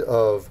kind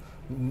of,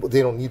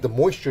 they don't need the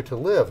moisture to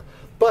live.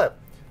 But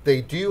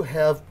they do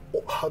have,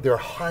 they're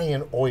high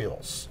in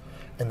oils,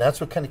 and that's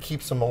what kind of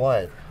keeps them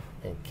alive.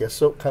 And guess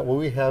what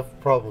we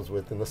have problems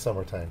with in the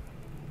summertime?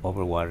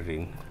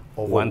 Overwatering.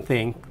 One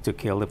thing to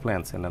kill the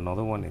plants, and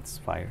another one it's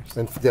fires.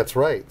 And that's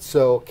right.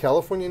 So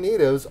California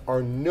natives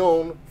are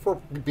known for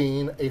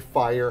being a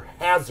fire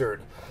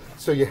hazard.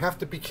 So you have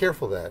to be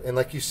careful of that. And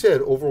like you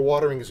said,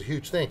 overwatering is a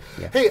huge thing.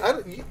 Yeah. Hey,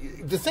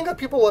 the thing that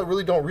people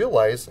really don't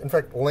realize, in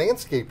fact,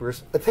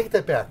 landscapers, I take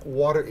that back,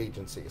 water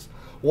agencies.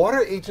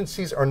 Water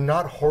agencies are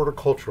not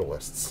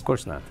horticulturalists. Of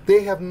course not.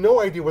 They have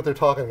no idea what they're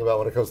talking about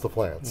when it comes to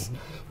plants.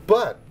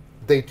 But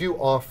they do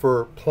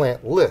offer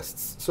plant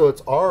lists. So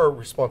it's our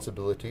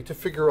responsibility to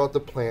figure out the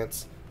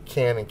plants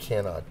can and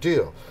cannot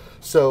do.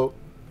 So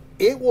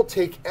it will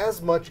take as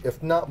much,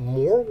 if not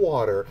more,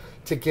 water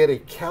to get a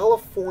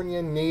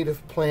California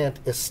native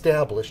plant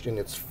established in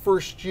its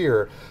first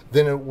year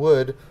than it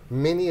would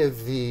many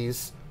of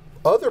these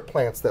other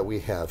plants that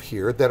we have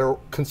here that are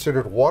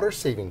considered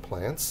water-saving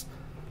plants,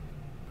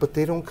 but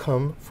they don't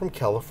come from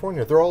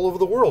California. They're all over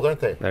the world,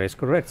 aren't they? That is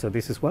correct. So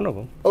this is one of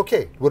them.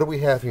 Okay, what do we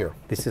have here?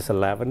 This is a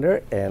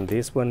lavender, and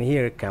this one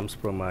here comes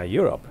from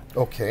Europe.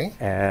 Okay.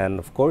 And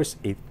of course,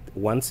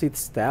 once it's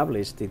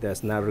established, it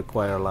does not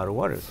require a lot of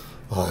water.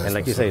 Oh, and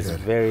like you say, it's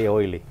very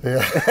oily.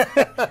 Yeah.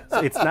 So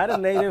it's not a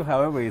native,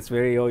 however, it's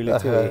very oily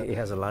too. It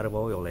has a lot of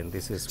oil, and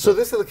this is. So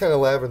this is the kind of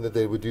lavender that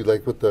they would do,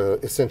 like with the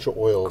essential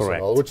oils, correct,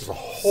 and all, which is a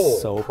whole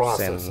soaps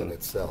process in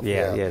itself.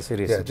 Yeah, yes, it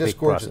is. Yeah, a just big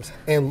gorgeous. process.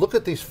 And look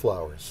at these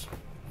flowers,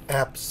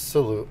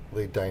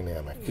 absolutely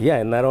dynamic. Yeah,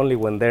 and not only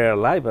when they're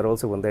alive, but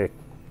also when they're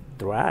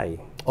dry.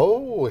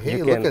 Oh,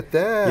 hey, look at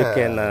that. You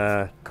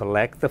can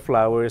collect the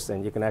flowers,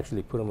 and you can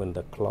actually put them in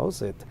the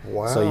closet.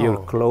 Wow. So your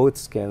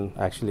clothes can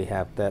actually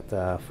have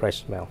that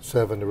fresh smell. So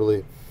having a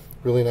really,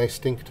 really nice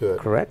stink to it.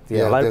 Correct.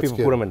 Yeah, a lot of people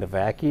good. put them in the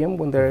vacuum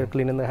when they're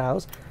cleaning the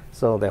house.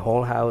 So the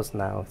whole house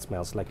now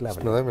smells like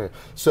lavender.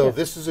 So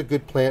this is a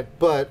good plant,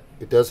 but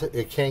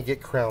it can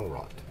get crown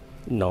rot.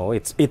 No,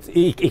 it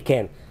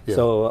can. Yeah.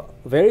 So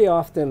very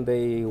often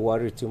they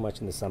water too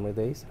much in the summer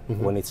days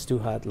when it's too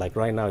hot. Like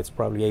right now, it's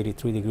probably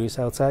 83 degrees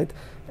outside.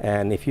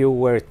 And if you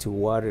were to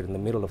water in the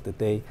middle of the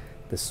day,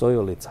 the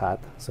soil is hot.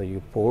 So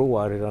you pour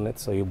water on it,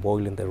 so you're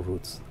boiling the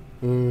roots.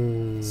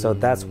 So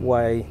that's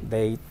why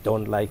they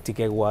don't like to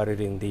get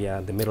watered in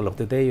the middle of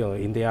the day or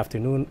in the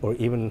afternoon or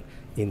even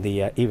in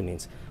the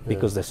evenings,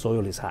 because the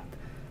soil is hot.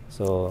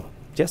 So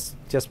just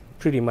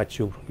pretty much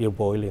you're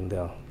boiling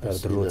the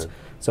roots.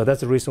 So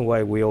that's the reason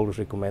why we always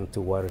recommend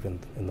to water it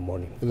in the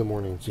morning. In the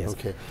mornings, yes.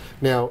 Okay.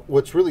 Now,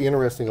 what's really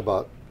interesting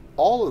about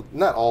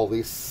not all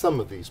these, some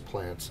of these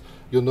plants,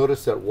 you'll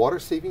notice that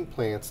water-saving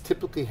plants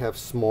typically have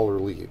smaller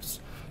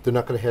leaves. They're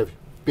not going to have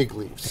big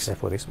leaves. Except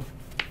for this one.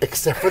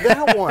 Except for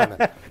that one.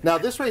 Now,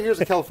 this right here is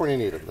a California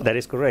native, though. That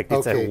is correct.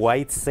 It's a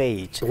white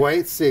sage.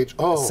 White sage.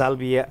 Oh.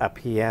 Salvia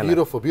apiana.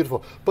 Beautiful,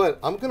 beautiful. But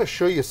I'm going to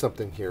show you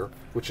something here,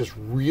 which is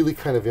really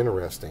kind of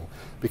interesting,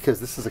 because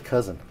this is a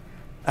cousin.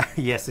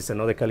 Yes, it's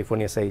another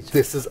California sage.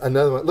 This is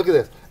another one. Look at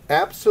this.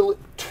 Absolute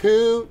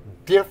two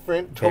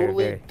different,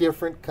 totally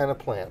different kind of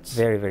plants.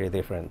 Very, very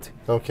different.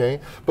 Okay.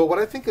 But what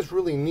I think is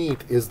really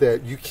neat is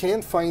that you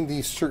can find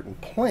these certain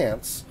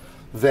plants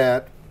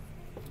that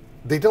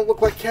they don't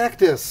look like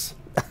cactus.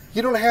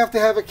 You don't have to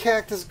have a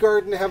cactus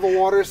garden to have a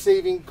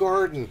water-saving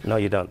garden. No,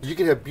 you don't. You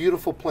can have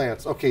beautiful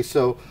plants. Okay,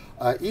 so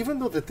even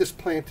though that this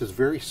plant is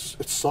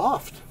it's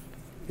soft.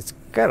 It's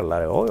got a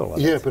lot of oil on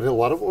it. Yeah, but a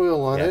lot of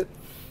oil on it.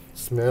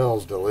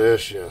 Smells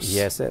delicious.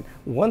 Yes, and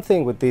one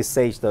thing with this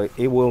sage, though,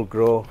 it will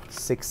grow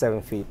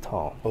 6-7 feet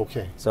tall.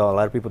 Okay. So a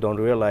lot of people don't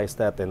realize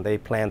that, and they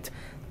plant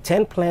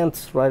 10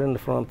 plants right in the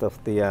front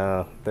of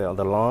the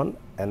lawn,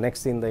 and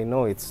next thing they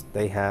know,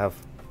 they have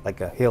like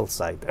a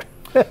hillside there.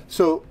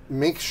 So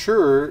make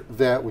sure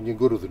that when you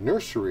go to the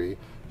nursery,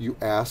 you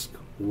ask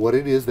what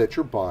it is that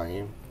you're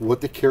buying,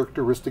 what the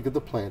characteristic of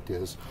the plant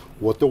is,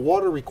 what the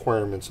water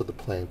requirements of the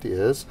plant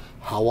is,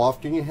 how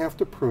often you have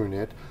to prune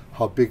it,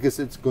 how big is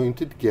it going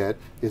to get,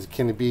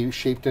 can it be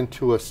shaped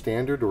into a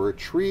standard or a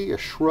tree, a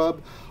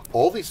shrub.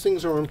 All these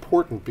things are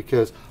important,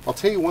 because I'll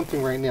tell you one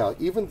thing right now,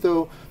 even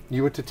though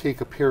you were to take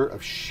a pair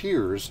of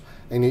shears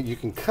and you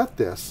can cut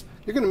this,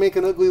 you're going to make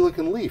an ugly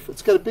looking leaf.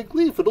 It's got a big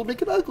leaf, it'll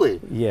make it ugly.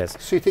 Yes.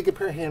 So you take a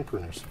pair of hand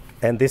pruners.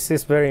 And this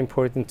is very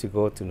important to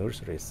go to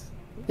nurseries.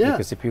 Yeah.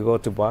 Because if you go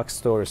to box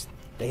stores,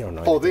 they don't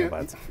know anything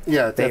about it.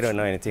 Yeah, they don't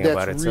know anything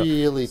about it. That's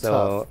really tough.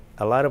 So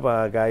a lot of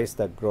guys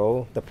that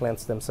grow the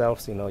plants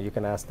themselves, you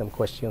can ask them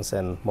questions,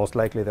 and most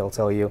likely they'll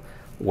tell you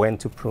when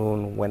to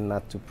prune, when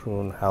not to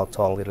prune, how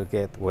tall it'll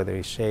get, whether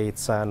it's shade,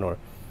 sun, or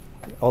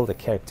all the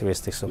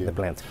characteristics of the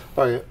plant.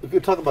 All right, we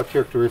could talk about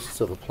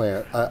characteristics of a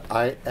plant.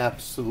 I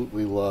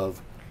absolutely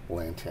love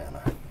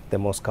lantana. The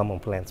most common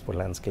plants for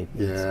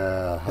landscaping.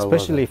 Yeah,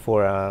 especially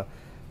for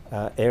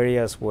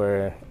areas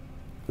where,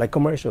 like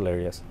commercial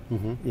areas.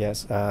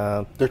 Yes.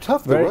 They're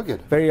tough, they're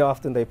rugged. Very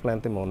often they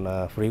plant them on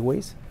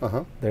freeways.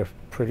 Uh-huh. They're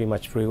pretty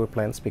much freeway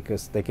plants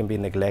because they can be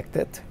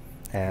neglected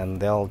and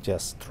they'll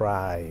just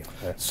thrive.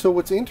 So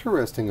what's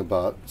interesting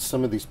about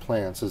some of these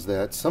plants is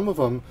that some of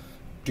them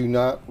do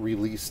not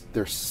release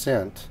their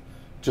scent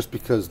just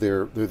because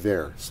they're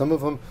there. Some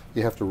of them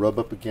you have to rub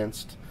up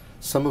against.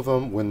 Some of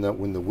them, when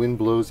the wind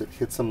blows, it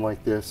hits them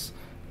like this,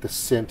 the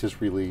scent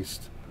is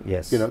released.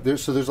 Yes.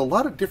 There's a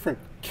lot of different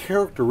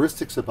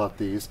characteristics about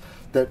these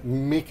that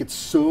make it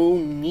so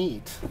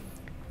neat.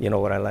 You know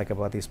what I like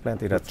about this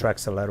plant? It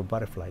attracts a lot of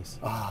butterflies.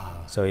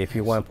 So if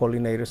you want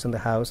pollinators in the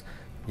house,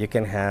 you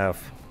can have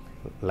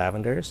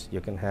lavenders,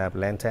 you can have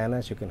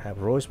lantanas, you can have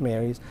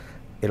rosemaries.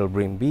 It'll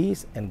bring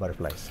bees and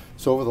butterflies.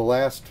 So over the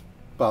last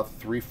about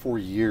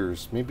 3-4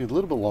 years, maybe a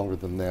little bit longer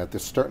than that, they're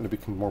starting to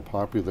become more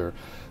popular.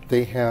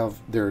 They're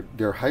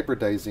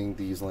hybridizing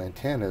these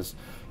lantanas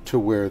to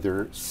where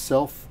they're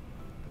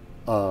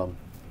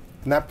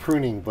not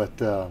pruning, but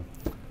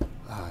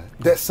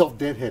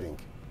self-deadheading.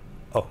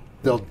 Oh.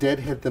 They'll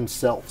deadhead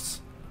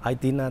themselves. I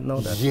did not know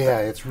that. Yeah,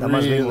 it's that really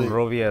must be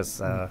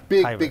Monrovia's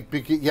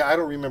big. Yeah, I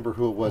don't remember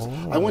who it was.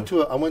 I went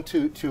to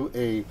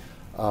a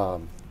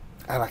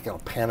like a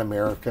Pan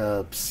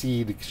America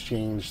seed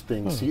exchange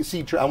thing.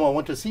 I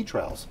went to seed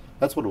trials.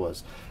 That's what it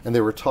was. And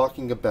they were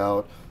talking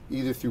about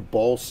either through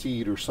Ball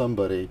Seed or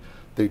somebody,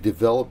 they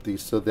developed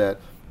these so that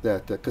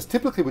because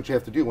typically what you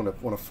have to do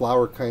when a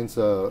flower kinds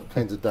of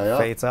die off,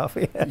 fades off.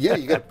 Yeah,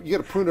 you got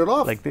to prune it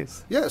off like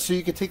this. Yeah, so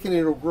you can take it and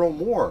it'll grow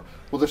more.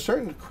 Well, they're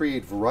starting to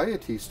create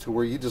varieties to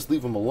where you just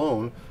leave them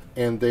alone,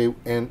 and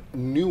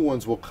new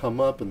ones will come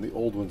up and the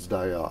old ones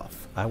die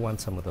off. I want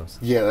some of those.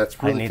 Yeah,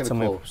 that's really kind of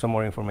cool. some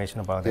more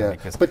information about them.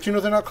 Yeah, but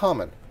they're not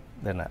common.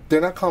 They're not. They're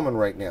not common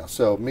right now,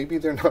 so maybe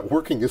they're not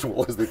working as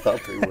well as they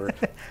thought they were.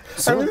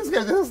 Soon. I mean,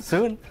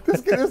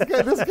 this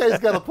guy's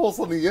got a pulse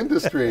on the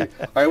industry. All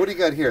right, what do you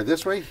got here?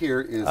 This right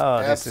here is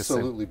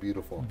absolutely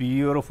beautiful.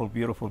 Beautiful,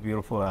 beautiful,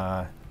 beautiful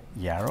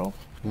yarrow.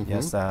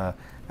 Yes,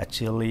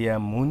 Achillea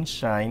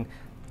moonshine,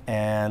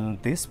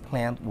 and this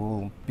plant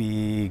will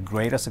be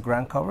great as a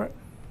ground cover.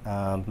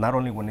 Not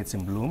only when it's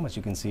in bloom, as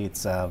you can see,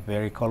 it's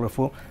very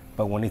colorful,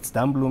 but when it's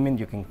done blooming,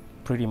 you can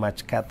pretty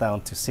much cut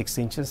down to 6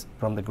 inches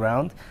from the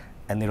ground,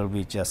 and it'll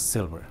be just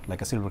silver,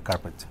 like a silver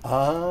carpet.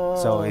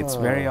 So it's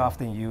very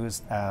often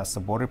used as a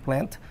border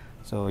plant.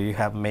 So you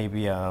have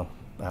maybe a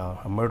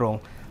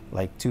myrtle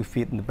like 2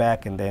 feet in the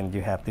back, and then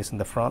you have this in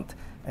the front.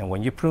 And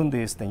when you prune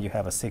this, then you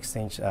have a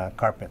 6-inch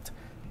carpet.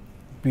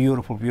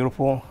 beautiful,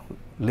 beautiful,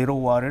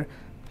 little water.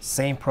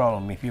 Same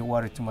problem. If you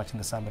water too much in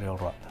the summer, it'll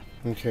rot.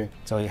 Okay.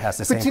 So it has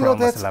the same But you know,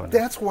 problem as the lavender.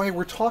 that's why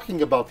we're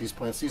talking about these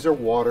plants. These are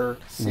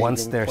water-saving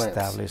Once they're plants.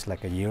 established,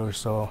 like a year or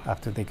so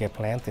after they get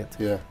planted,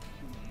 Yeah.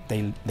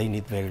 they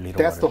need very little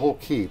That's water. the whole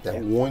key. That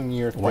Yeah. 1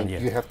 year thing. 1 year.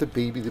 You have to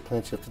baby the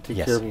plants. You have to take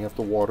Yes. care of them. You have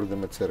to water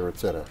them, et cetera, et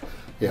cetera.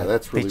 Yeah,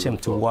 that's really Teach them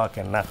really to cool. walk,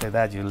 and after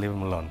that, you leave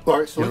them alone. All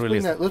right, so You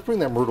let's bring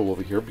that myrtle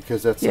over here,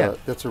 because that's Yeah.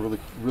 that's a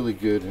really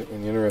good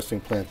and interesting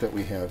plant that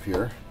we have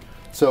here.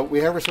 So we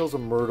have ourselves a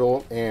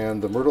myrtle,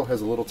 and the myrtle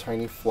has a little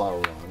tiny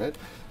flower on it.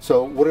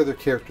 So what are the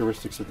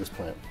characteristics of this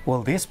plant?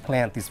 Well, this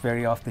plant is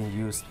very often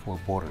used for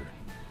border.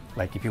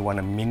 Like if you want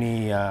a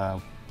mini,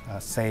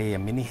 say a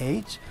mini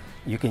hedge,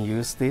 you can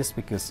use this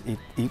because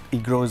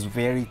it grows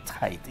very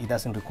tight. It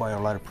doesn't require a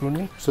lot of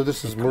pruning. So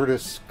this is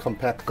Myrtus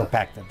compacta.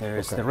 Compacted.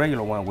 There's Okay. the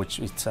regular one, which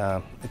it's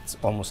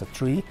almost a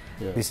tree.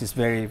 Yeah. This is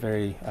very,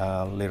 very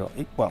little.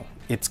 Well,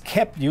 it's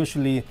kept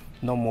usually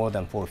no more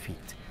than 4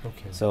 feet.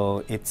 Okay.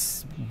 So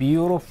it's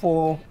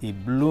beautiful.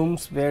 It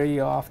blooms very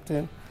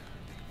often.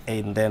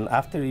 And then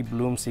after it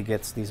blooms, it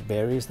gets these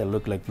berries that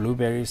look like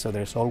blueberries. So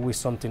there's always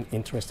something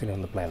interesting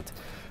on the plant.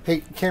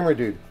 Hey, camera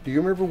dude, do you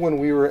remember when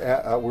we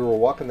were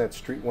walking that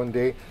street one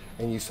day,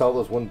 and you saw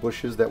those one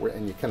bushes that were,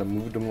 and you kind of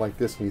moved them like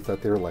this, and you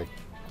thought they were like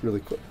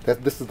really cool?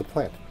 This is the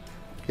plant.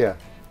 Yeah,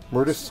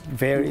 Myrtus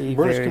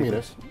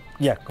communis.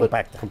 Yeah, But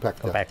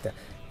compacta. compacta.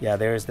 Yeah,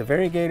 there's the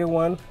variegated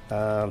one,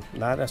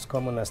 not as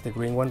common as the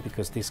green one,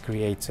 because this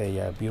creates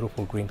a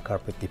beautiful green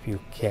carpet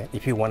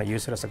if you want to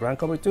use it as a ground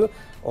cover too,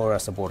 or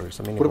as a border.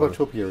 So What about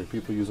topiary?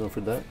 People use them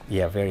for that?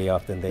 Yeah, very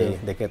often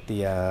they get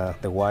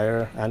the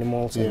wire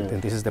animals, Yeah.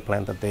 and this is the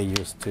plant that they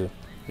use to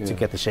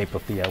get the shape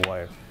of the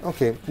wire.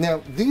 Okay,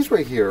 now these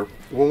right here,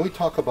 when we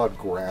talk about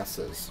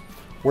grasses,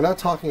 we're not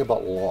talking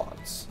about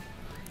lawns.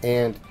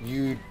 And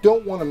you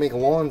don't want to make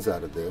lawns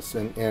out of this,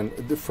 and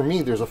for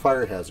me, there's a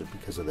fire hazard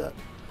because of that.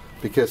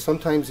 Because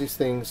sometimes these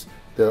things,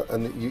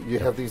 you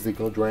have these that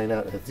go drying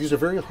out. These are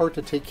very hard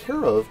to take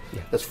care of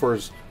as far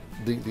as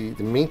the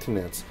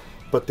maintenance,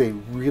 but they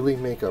really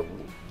make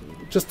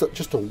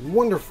just a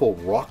wonderful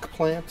rock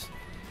plant,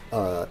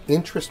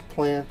 interest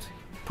plant,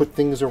 put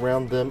things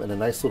around them, and a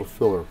nice little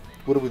filler.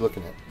 What are we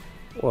looking at?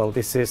 Well,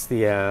 this is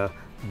the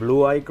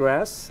blue-eye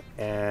grass,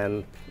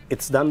 and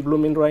it's done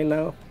blooming right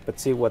now,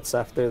 but see what's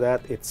after that?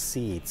 It's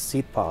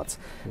seed pods.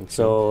 Okay.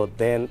 So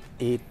then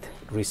it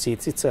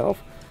reseeds itself.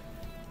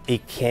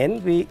 It can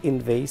be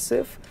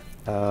invasive.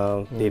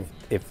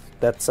 If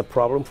that's a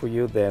problem for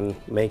you, then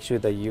make sure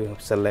that you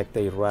select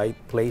the right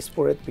place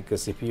for it,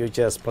 because if you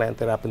just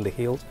plant it up in the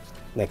hills,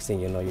 next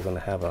thing you know, you're going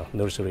to have a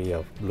nursery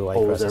of blue-eye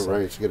grasses. Oh, is that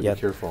right? So you got to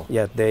be careful.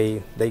 Yeah,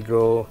 they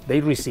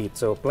reseed.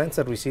 So plants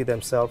that reseed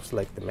themselves,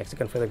 like the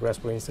Mexican feather grass,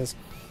 for instance,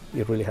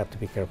 you really have to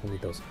be careful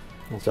with those.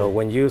 Okay. So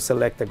when you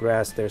select a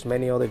grass, there's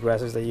many other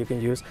grasses that you can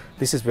use.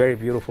 This is very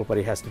beautiful, but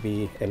it has to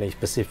be in a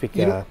specific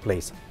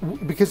place.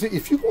 Because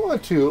if you go on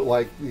to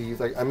like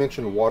I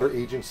mentioned water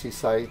agency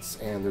sites,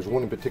 and there's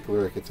one in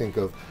particular I could think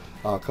of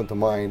come to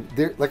mind.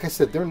 Like I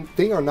said,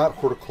 they are not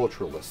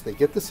horticulturalists. They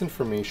get this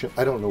information.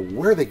 I don't know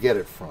where they get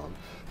it from,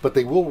 but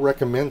they will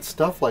recommend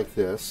stuff like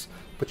this.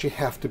 But you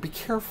have to be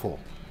careful.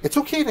 It's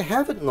okay to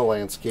have it in the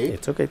landscape.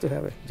 It's okay to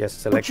have it.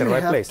 Just select the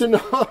right place. But you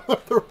have to know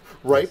the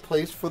right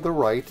place for the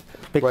right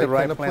Pick the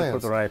right kind of plant plants.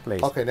 for the right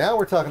place. Okay, now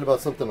we're talking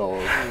about something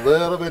a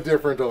little bit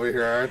different over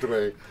here, aren't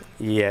we?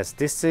 Yes,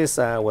 this is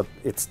what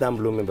it's done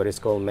blooming, but it's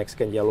called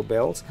Mexican yellow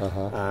bells.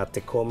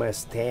 Tecoma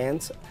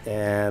stands,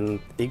 and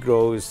it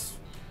grows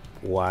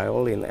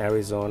wild in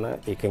Arizona.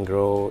 It can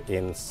grow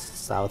in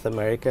South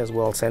America as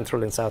well,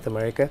 Central and South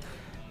America.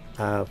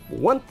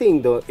 One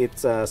thing though,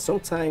 it's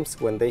sometimes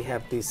when they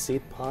have these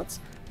seed pods,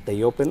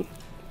 they open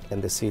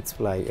and the seeds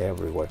fly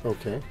everywhere.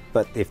 Okay.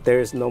 But if there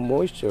is no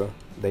moisture,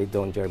 they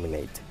don't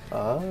germinate.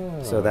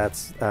 So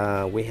that's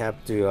we have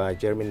to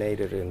germinate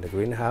it in the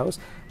greenhouse.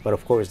 But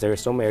of course, there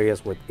are some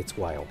areas where it's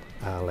wild,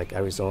 like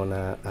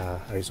Arizona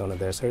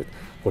desert.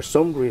 For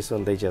some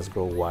reason, they just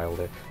grow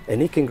wilder,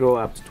 and it can grow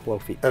up to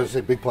 12 feet. As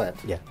a big plant.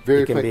 Yeah,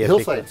 Very it can quick. be a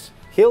big Hillsides. plant.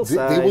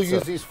 Hillsides. They will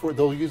use these for.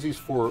 They'll use these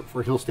for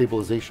hill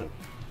stabilization.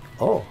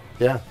 Oh,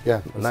 Yeah.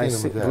 I've nice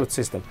seen them with that. root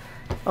system.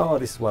 Oh,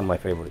 this is one of my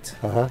favorites.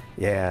 Uh-huh.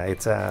 Yeah,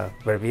 it's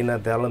Verbena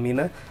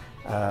delamina.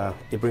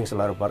 It brings a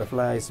lot of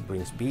butterflies. It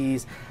brings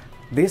bees.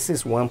 This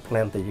is one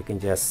plant that you can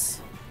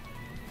just,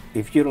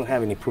 if you don't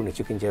have any prunings,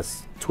 you can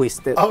just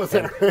twist it. Oh, is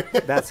that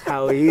right? That's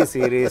how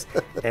easy it is.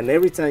 And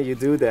every time you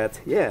do that,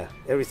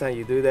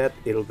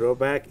 it'll grow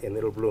back and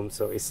it'll bloom.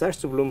 So it starts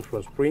to bloom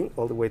from spring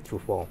all the way through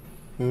fall.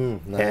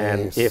 Nice.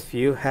 And if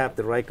you have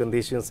the right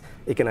conditions,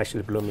 it can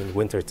actually bloom in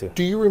winter too.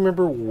 Do you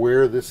remember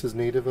where this is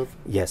native of?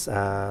 Yes,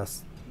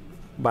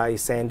 by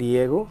San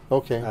Diego.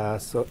 Okay.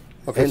 So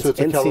Okay, so it's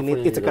a California it's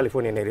a native.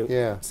 California native.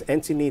 Yeah. It's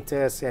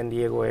Encinitas, San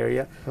Diego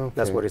area.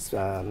 That's Okay. what it's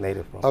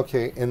native from.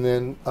 Okay, and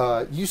then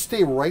you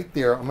stay right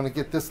there. I'm going to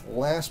get this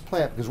last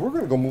plant because we're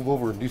going to go move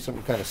over and do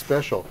something kind of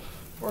special.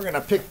 We're going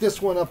to pick this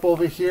one up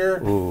over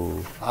here.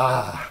 Ooh.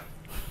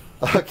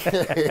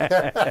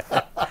 Okay.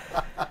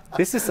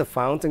 This is a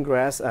fountain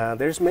grass.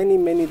 There's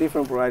many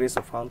different varieties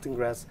of fountain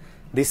grass.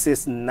 This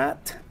is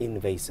not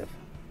invasive.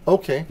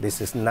 Okay.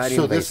 This is not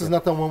So invasive. this is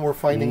not the one we're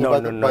finding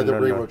by the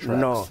railroad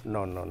tracks?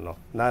 No,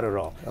 not at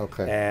all.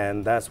 Okay.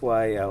 And that's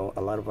why a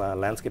lot of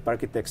landscape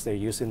architects, they're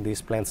using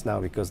these plants now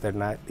because they're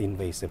not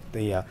invasive.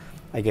 They,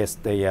 I guess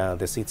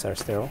the seeds are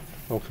sterile.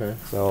 Okay.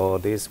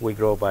 So we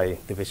grow by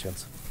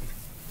divisions.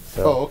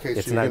 So okay.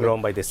 It's so not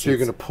grown by the seeds. So you're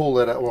going to pull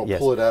it out, Yes.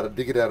 pull it out,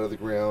 dig it out of the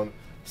ground,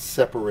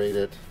 separate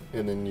it,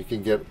 and then you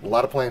can get a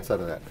lot of plants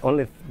out of that.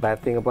 Only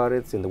bad thing about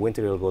it is in the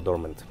winter it'll go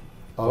dormant.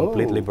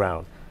 Completely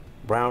brown.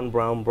 Brown.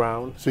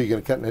 So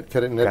you're going to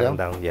cut it Them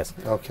down, yes.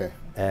 Okay.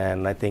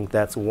 And I think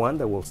that's one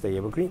that will stay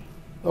evergreen.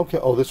 Okay.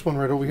 Oh, this one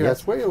right over here. Yes,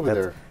 That's way over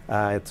there.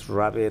 It's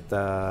rabbit.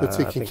 Let's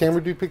see. Can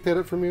camera dude pick that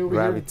up for me over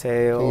rabbit here?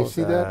 tails. Can you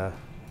see that?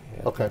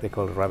 Yeah, Okay. They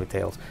call it rabbit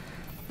tails.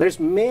 There's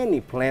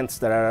many plants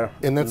that are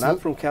And that's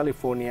not from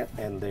California,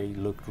 and they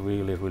look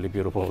really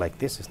beautiful. Like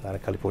this is not a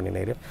California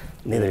native.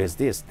 Neither is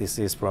this. This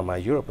is from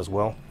Europe as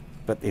well,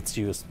 but it's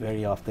used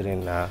very often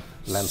in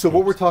landscapes. So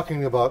what we're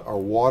talking about are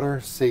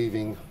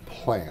water-saving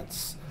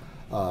plants.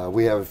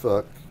 We have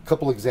a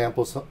couple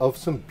examples of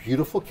some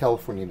beautiful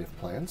California native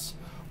plants.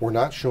 We're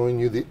not showing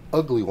you the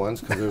ugly ones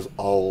because there's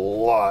a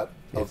lot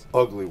of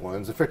ugly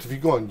ones. In fact, if you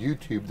go on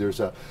YouTube, there's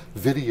a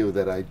video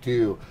that I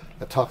do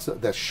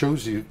that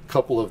shows you a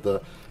couple of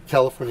the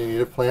California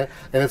native plant,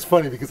 and it's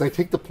funny because I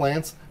take the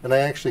plants and I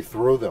actually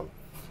throw them,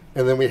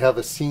 and then we have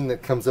a scene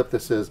that comes up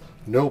that says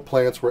no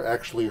plants were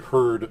actually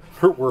hurt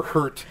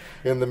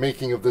in the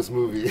making of this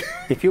movie.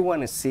 If you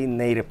want to see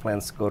native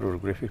plants, go to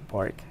Griffith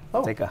Park.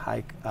 Oh. Take a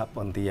hike up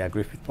on the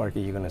Griffith Park,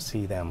 and you're going to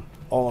see them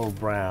all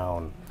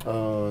brown.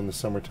 Oh, in the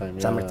summertime.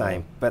 Yeah.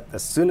 Summertime. But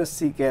as soon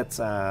as it gets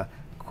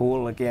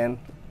cool again,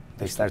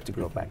 they start to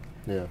grow back.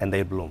 Yeah. And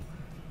they bloom.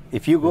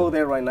 If you go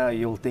there right now,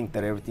 you'll think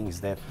that everything is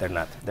dead. They're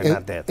not. They're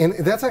not dead. And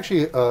that's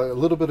actually a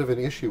little bit of an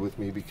issue with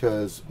me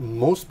because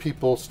most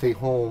people stay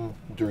home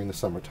during the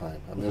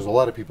summertime. I mean, there's a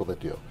lot of people that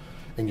do.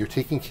 And you're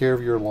taking care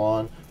of your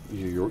lawn,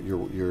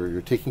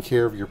 you're taking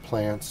care of your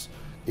plants.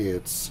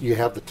 You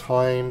have the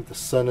time, the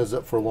sun is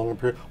up for a longer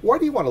period. Why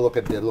do you want to look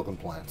at dead looking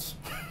plants?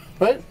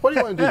 Right? Why do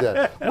you want to do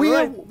that? We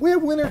have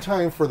winter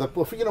time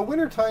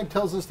winter time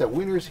tells us that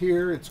winter's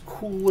here, it's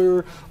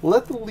cooler.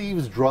 Let the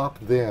leaves drop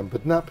then,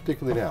 but not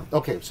particularly now.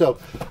 Okay, so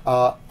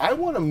I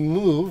want to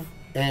move,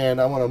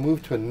 and I want to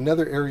move to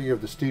another area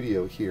of the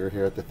studio here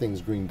at the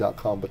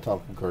thingsgreen.com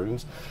Botanical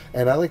Gardens,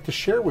 and I'd like to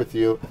share with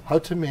you how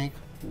to make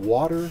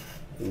water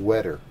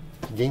wetter.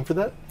 Game for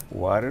that?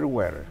 Water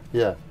wetter.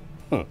 Yeah.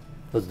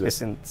 Let's do it.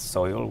 Isn't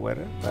soil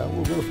wetter? We're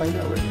going to find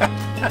out right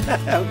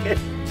now. Okay.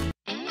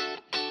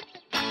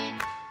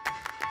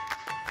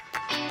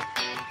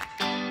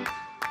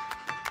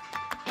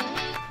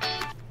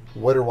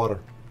 Wetter water.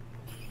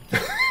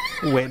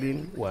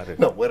 Wetting water.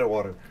 No, wetter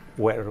water.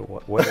 Wetter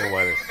water. Wetter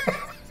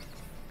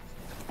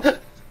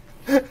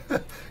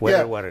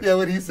water. Yeah,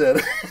 what he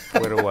said.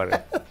 Wetter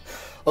water.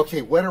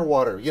 Okay, wetter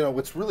water. You know,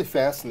 what's really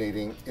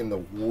fascinating in the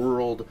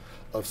world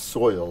of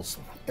soils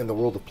and the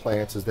world of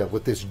plants is that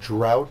with this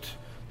drought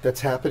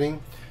that's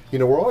happening,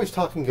 we're always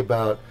talking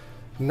about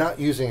not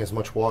using as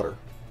much water.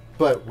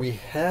 But we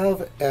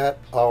have at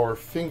our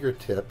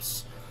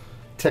fingertips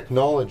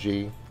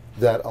technology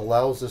that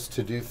allows us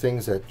to do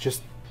things that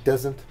just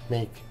doesn't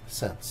make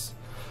sense.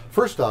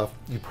 First off,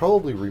 you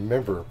probably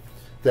remember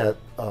that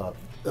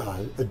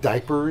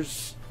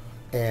diapers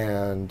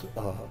and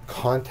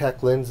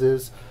contact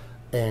lenses,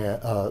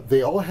 and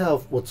they all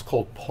have what's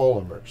called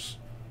polymers.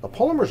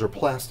 Polymers are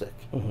plastic,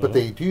 but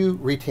they do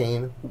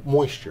retain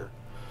moisture.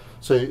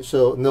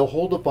 So and they'll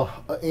hold up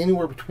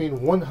anywhere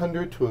between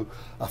 100 to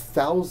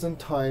 1,000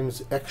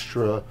 times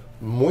extra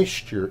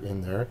moisture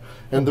in there,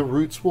 and the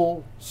roots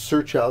will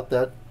search out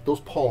those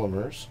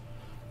polymers,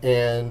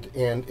 and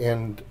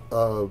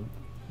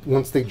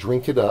once they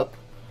drink it up,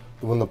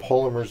 when the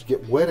polymers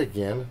get wet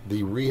again, they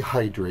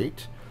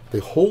rehydrate, they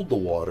hold the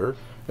water,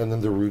 and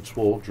then the roots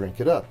will drink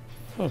it up.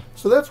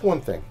 So that's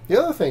one thing.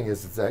 The other thing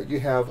is that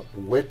you have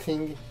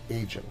wetting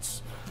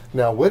agents.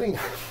 Now, wetting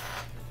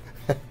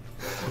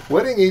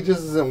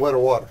agents is in wetter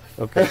water.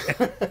 Okay.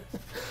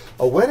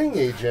 A wetting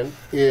agent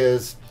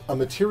is a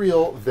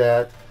material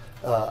that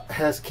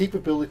has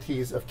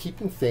capabilities of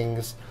keeping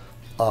things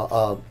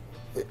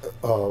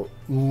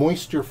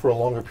moisture for a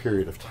longer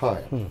period of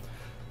time.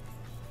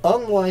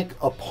 Unlike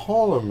a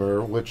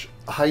polymer, which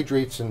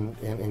hydrates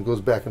and goes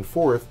back and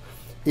forth,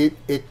 it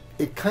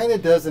kind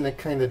of does and it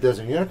kind of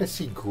doesn't. You're not going to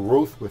see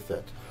growth with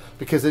it,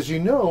 because as you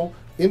know,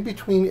 in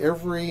between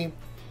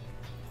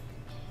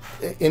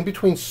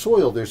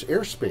soil, there's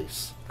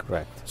airspace.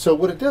 Correct. So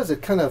what it does,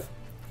 it kind of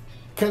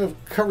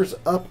covers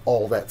up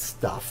all that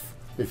stuff,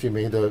 if you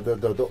may,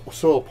 the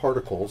soil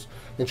particles,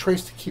 and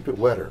tries to keep it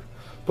wetter.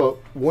 But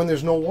when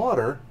there's no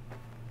water,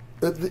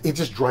 it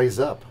just dries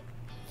up.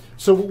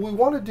 So what we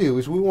want to do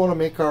is we want to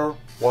make our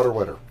water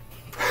wetter.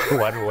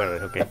 Water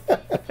wetter, okay.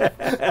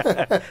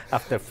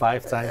 After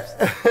 5 times,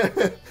 I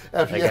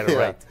got it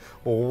right.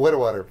 Wetter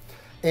water.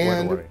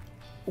 And water.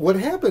 what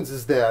happens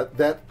is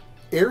that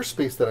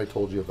airspace that I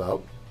told you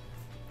about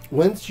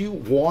once you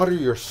water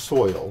your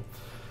soil,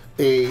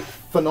 a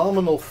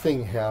phenomenal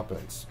thing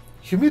happens.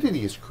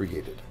 Humidity is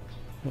created.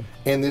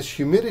 And this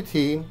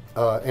humidity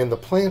and the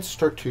plants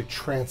start to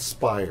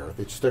transpire.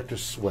 They start to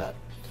sweat.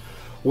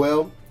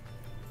 Well,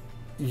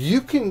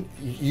 you can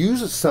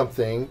use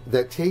something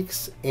that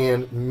takes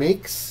and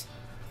makes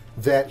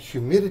that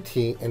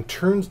humidity and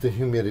turns the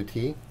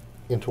humidity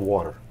into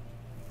water.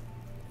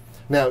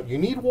 Now, you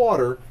need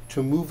water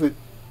to move it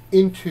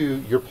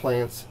into your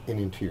plants and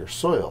into your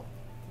soil,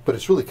 but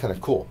it's really kind of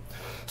cool.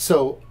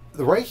 So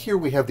right here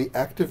we have the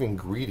active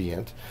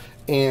ingredient,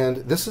 and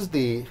this is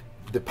the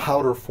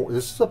powder form.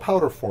 This is a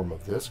powder form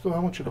of this. I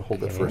want you to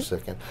hold it for a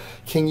second.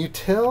 Can you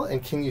tell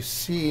and can you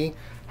see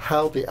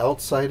how the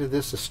outside of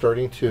this is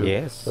starting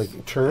to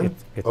like turn?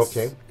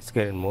 It's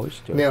getting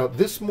moisture. Now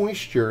this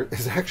moisture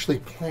is actually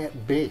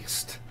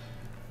plant-based.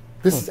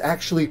 This is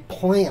actually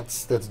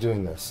plants that's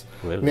doing this.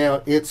 Really?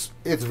 Now it's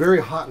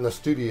very hot in the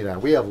studio now.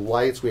 We have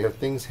lights, we have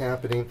things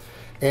happening,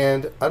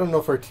 and I don't know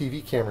if our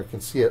TV camera can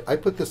see it. I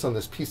put this on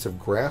this piece of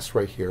grass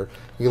right here.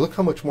 You look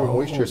how much more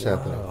moisture is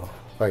happening. All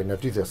right, now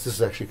do this. This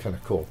is actually kind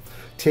of cool.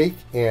 Take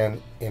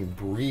and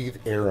breathe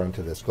air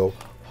onto this. Go.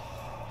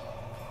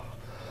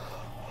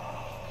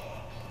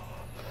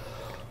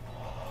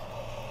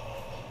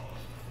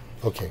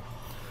 Okay,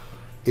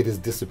 it is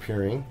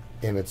disappearing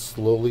and it's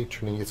slowly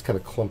turning. It's kind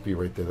of clumpy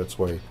right there. That's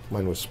why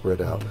mine was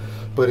spread out.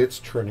 But it's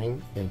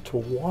turning into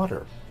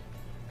water.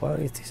 Wow,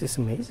 this is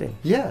amazing.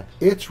 Yeah,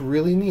 it's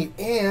really neat.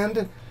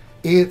 And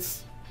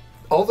it's,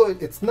 although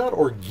it's not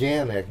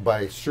organic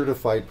by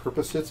certified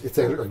purposes, it's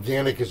as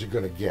organic as you're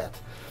going to get.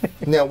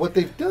 Now, what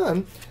they've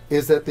done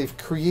is that they've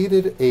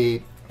created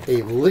a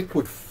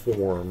liquid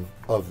form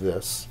of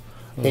this.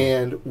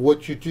 And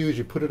what you do is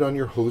you put it on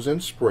your hose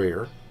and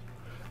sprayer,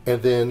 and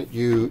then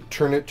you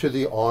turn it to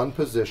the on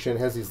position. It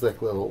has these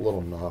like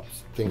little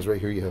knobs, things right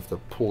here. You have to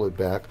pull it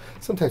back.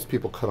 Sometimes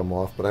people cut them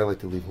off, but I like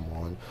to leave them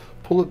on.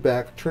 Pull it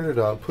back, turn it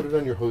on, put it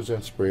on your hose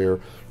and sprayer,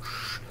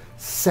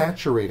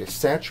 saturate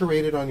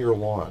it on your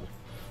lawn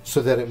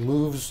so that it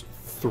moves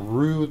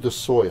through the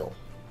soil.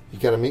 You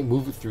got to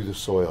move it through the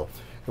soil.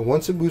 And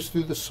once it moves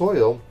through the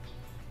soil,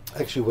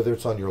 actually whether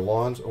it's on your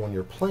lawns or on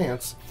your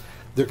plants,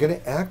 they're going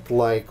to act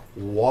like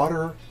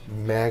water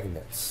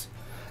magnets.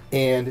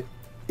 And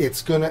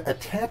it's going to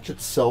attach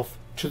itself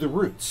to the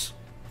roots,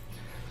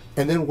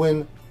 and then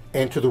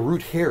to the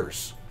root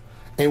hairs.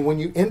 And when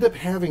you end up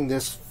having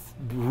this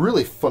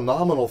really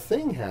phenomenal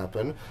thing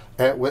happen,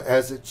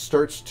 as it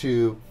starts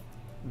to,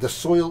 the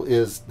soil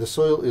is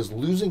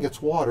losing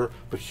its water,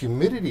 but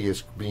humidity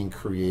is being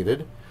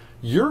created.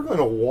 You're going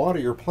to water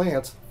your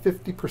plants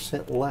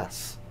 50%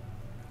 less.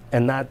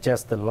 And not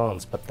just the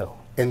lawns, but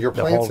and your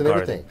plants and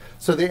everything.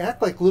 So they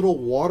act like little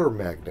water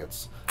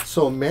magnets.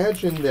 So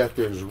imagine that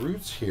there's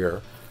roots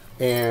here,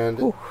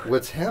 and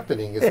what's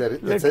happening is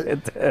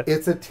that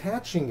it's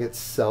attaching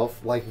itself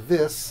like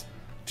this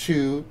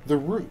to the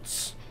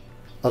roots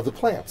of the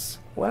plants.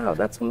 Wow,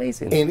 that's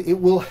amazing. And it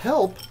will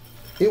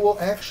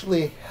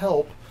actually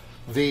help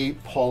the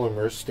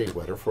polymers stay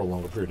wetter for a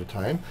longer period of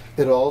time.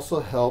 It'll also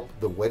help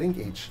the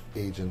wetting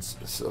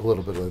agents a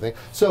little bit of the thing.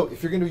 So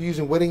if you're going to be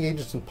using wetting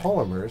agents and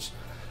polymers,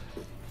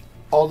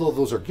 although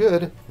those are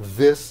good,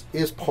 this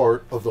is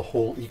part of the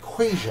whole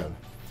equation.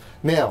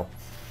 Now,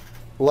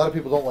 a lot of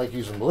people don't like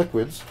using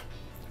liquids,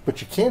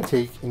 but you can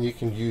take and you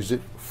can use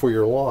it for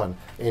your lawn.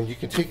 And you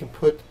can take and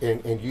put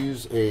and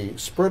use a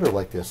spreader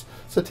like this.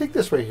 So take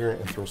this right here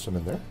and throw some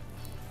in there.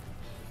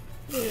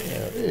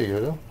 Yeah, there you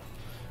go.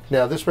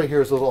 Now this right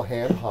here is a little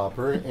hand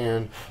hopper,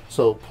 and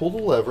so pull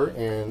the lever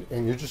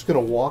and you're just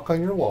going to walk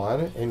on your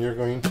lawn, and you're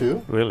going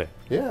to... Really?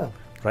 Yeah.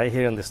 Right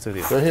here in the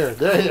studio. Right here.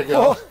 There you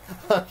go.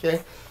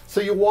 Okay.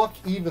 So you walk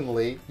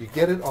evenly, you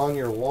get it on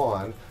your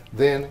lawn,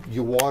 then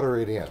you water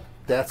it in.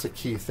 That's a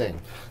key thing.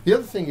 The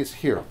other thing is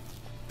here.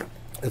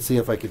 Let's see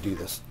if I could do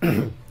this.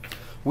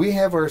 we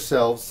have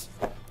ourselves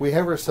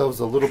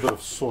a little bit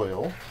of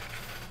soil.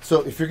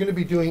 So if you're going to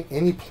be doing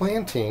any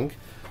planting,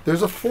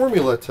 there's a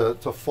formula to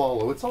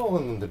follow. It's all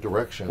in the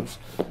directions.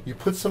 You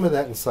put some of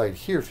that inside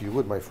here, if you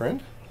would, my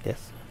friend.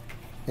 Yes.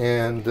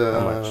 And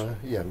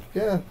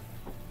yeah,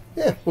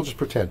 we'll just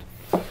pretend.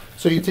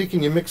 So you take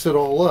and you mix it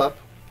all up.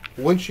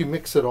 Once you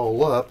mix it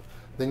all up,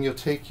 then you'll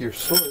take your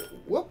soil.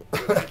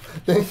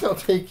 Then you'll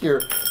take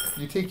your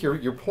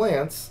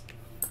plants.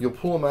 You'll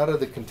pull them out of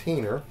the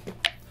container.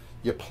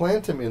 You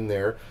plant them in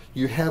there.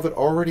 You have it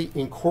already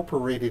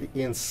incorporated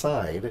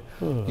inside.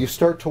 You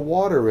start to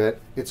water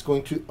it. It's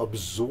going to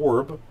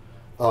absorb.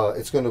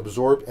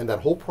 And that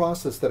whole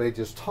process that I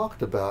just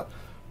talked about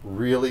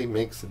really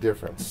makes a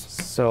difference.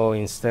 So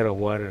instead of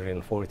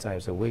watering 4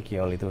 times a week, you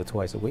only do it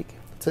twice a week?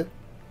 That's it.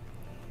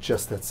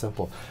 Just that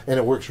simple. And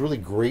it works really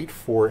great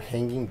for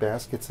hanging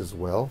baskets as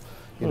well.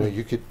 You know,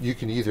 you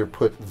can either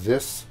put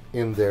this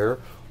in there,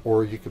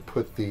 or you could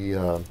put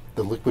the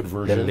liquid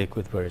version. The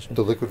liquid version.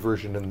 The liquid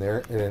version in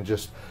there, and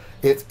just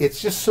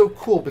it's just so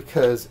cool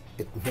because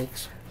it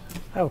makes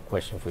I have a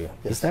question for you.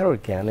 Yes. Is that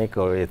organic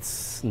or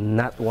it's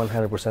not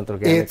 100%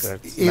 organic? It's, or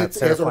not it's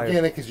as certified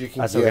organic as you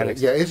can as get organic?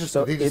 it. Yeah, it's just,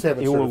 So they just it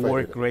haven't will certified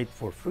work it. great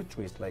for fruit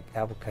trees like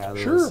avocados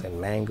Sure.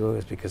 and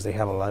mangoes because they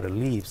have a lot of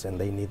leaves and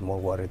they need more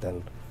water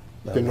than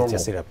normal.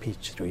 just a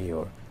peach tree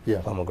or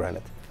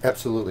pomegranate.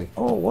 Absolutely.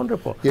 Oh,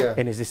 wonderful. Yeah.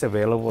 And is this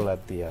available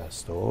at the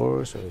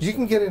stores? Or You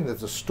can get it at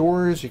the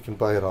stores, you can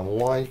buy it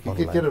online, you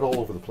can get it all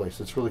over the place.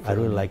 It's really cool. I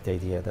really like the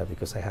idea of that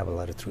because I have a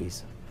lot of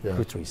trees,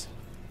 fruit trees.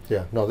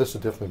 Yeah, no, this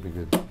would definitely be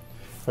good.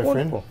 My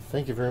Wonderful. friend,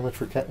 thank you very much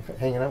for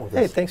hanging out with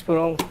Hey, us. thanks for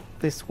all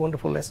these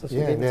wonderful lessons.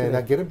 Yeah, you gave me today.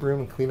 now get a broom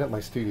and clean up my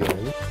studio.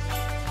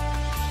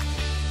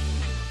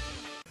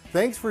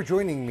 Thanks for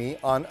joining me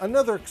on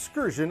another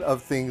excursion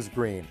of Things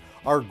Green.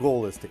 Our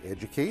goal is to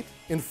educate,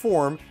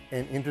 inform,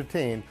 and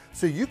entertain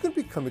so you can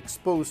become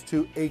exposed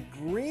to a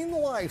green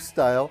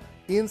lifestyle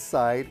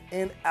inside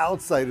and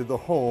outside of the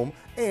home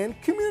and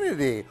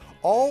community,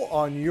 all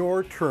on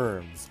your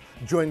terms.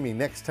 Join me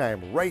next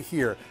time right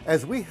here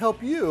as we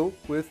help you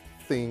with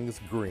Things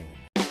Green.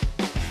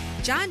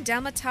 John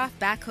Delmatoff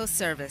Backhoe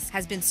Service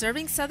has been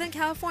serving Southern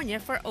California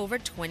for over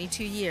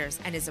 22 years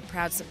and is a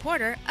proud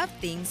supporter of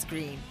Things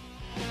Green.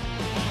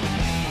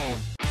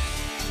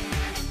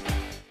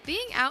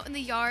 Being out in the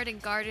yard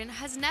and garden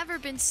has never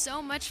been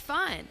so much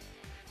fun.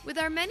 With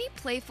our many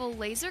playful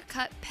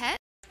laser-cut pet,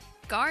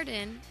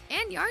 garden,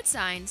 and yard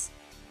signs.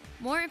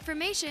 More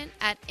information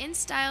at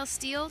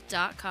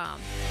InStyleSteel.com.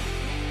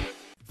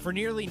 For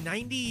nearly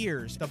 90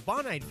 years, the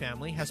Bonide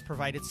family has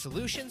provided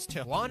solutions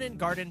to lawn and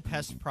garden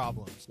pest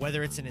problems.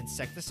 Whether it's an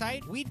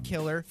insecticide, weed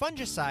killer,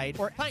 fungicide,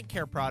 or plant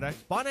care product,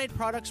 Bonide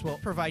products will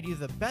provide you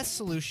the best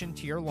solution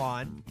to your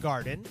lawn,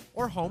 garden,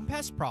 or home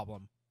pest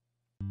problem.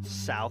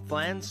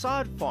 Southland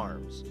Sod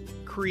Farms,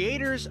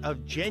 creators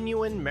of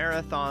genuine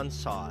marathon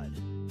sod.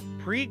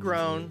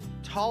 Pre-grown,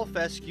 tall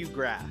fescue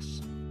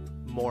grass.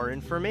 More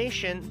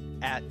information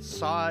at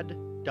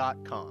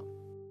sod.com.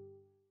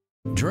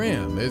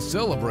 DRAM is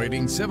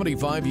celebrating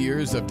 75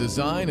 years of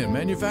design and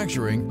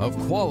manufacturing of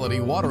quality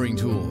watering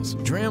tools.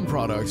 DRAM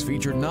products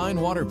feature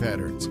 9 water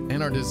patterns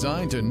and are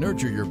designed to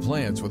nurture your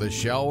plants with a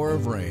shower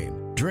of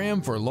rain.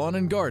 DRAM for lawn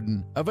and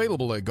garden,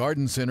 available at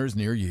garden centers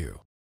near you.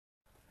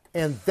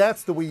 And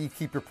that's the way you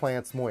keep your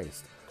plants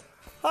moist.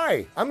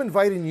 Hi, I'm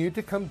inviting you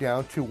to come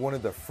down to one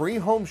of the free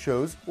home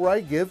shows where I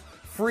give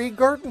free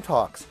garden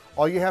talks.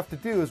 All you have to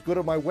do is go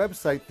to my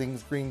website,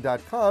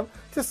 thingsgreen.com,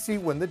 to see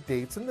when the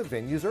dates and the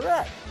venues are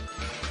at.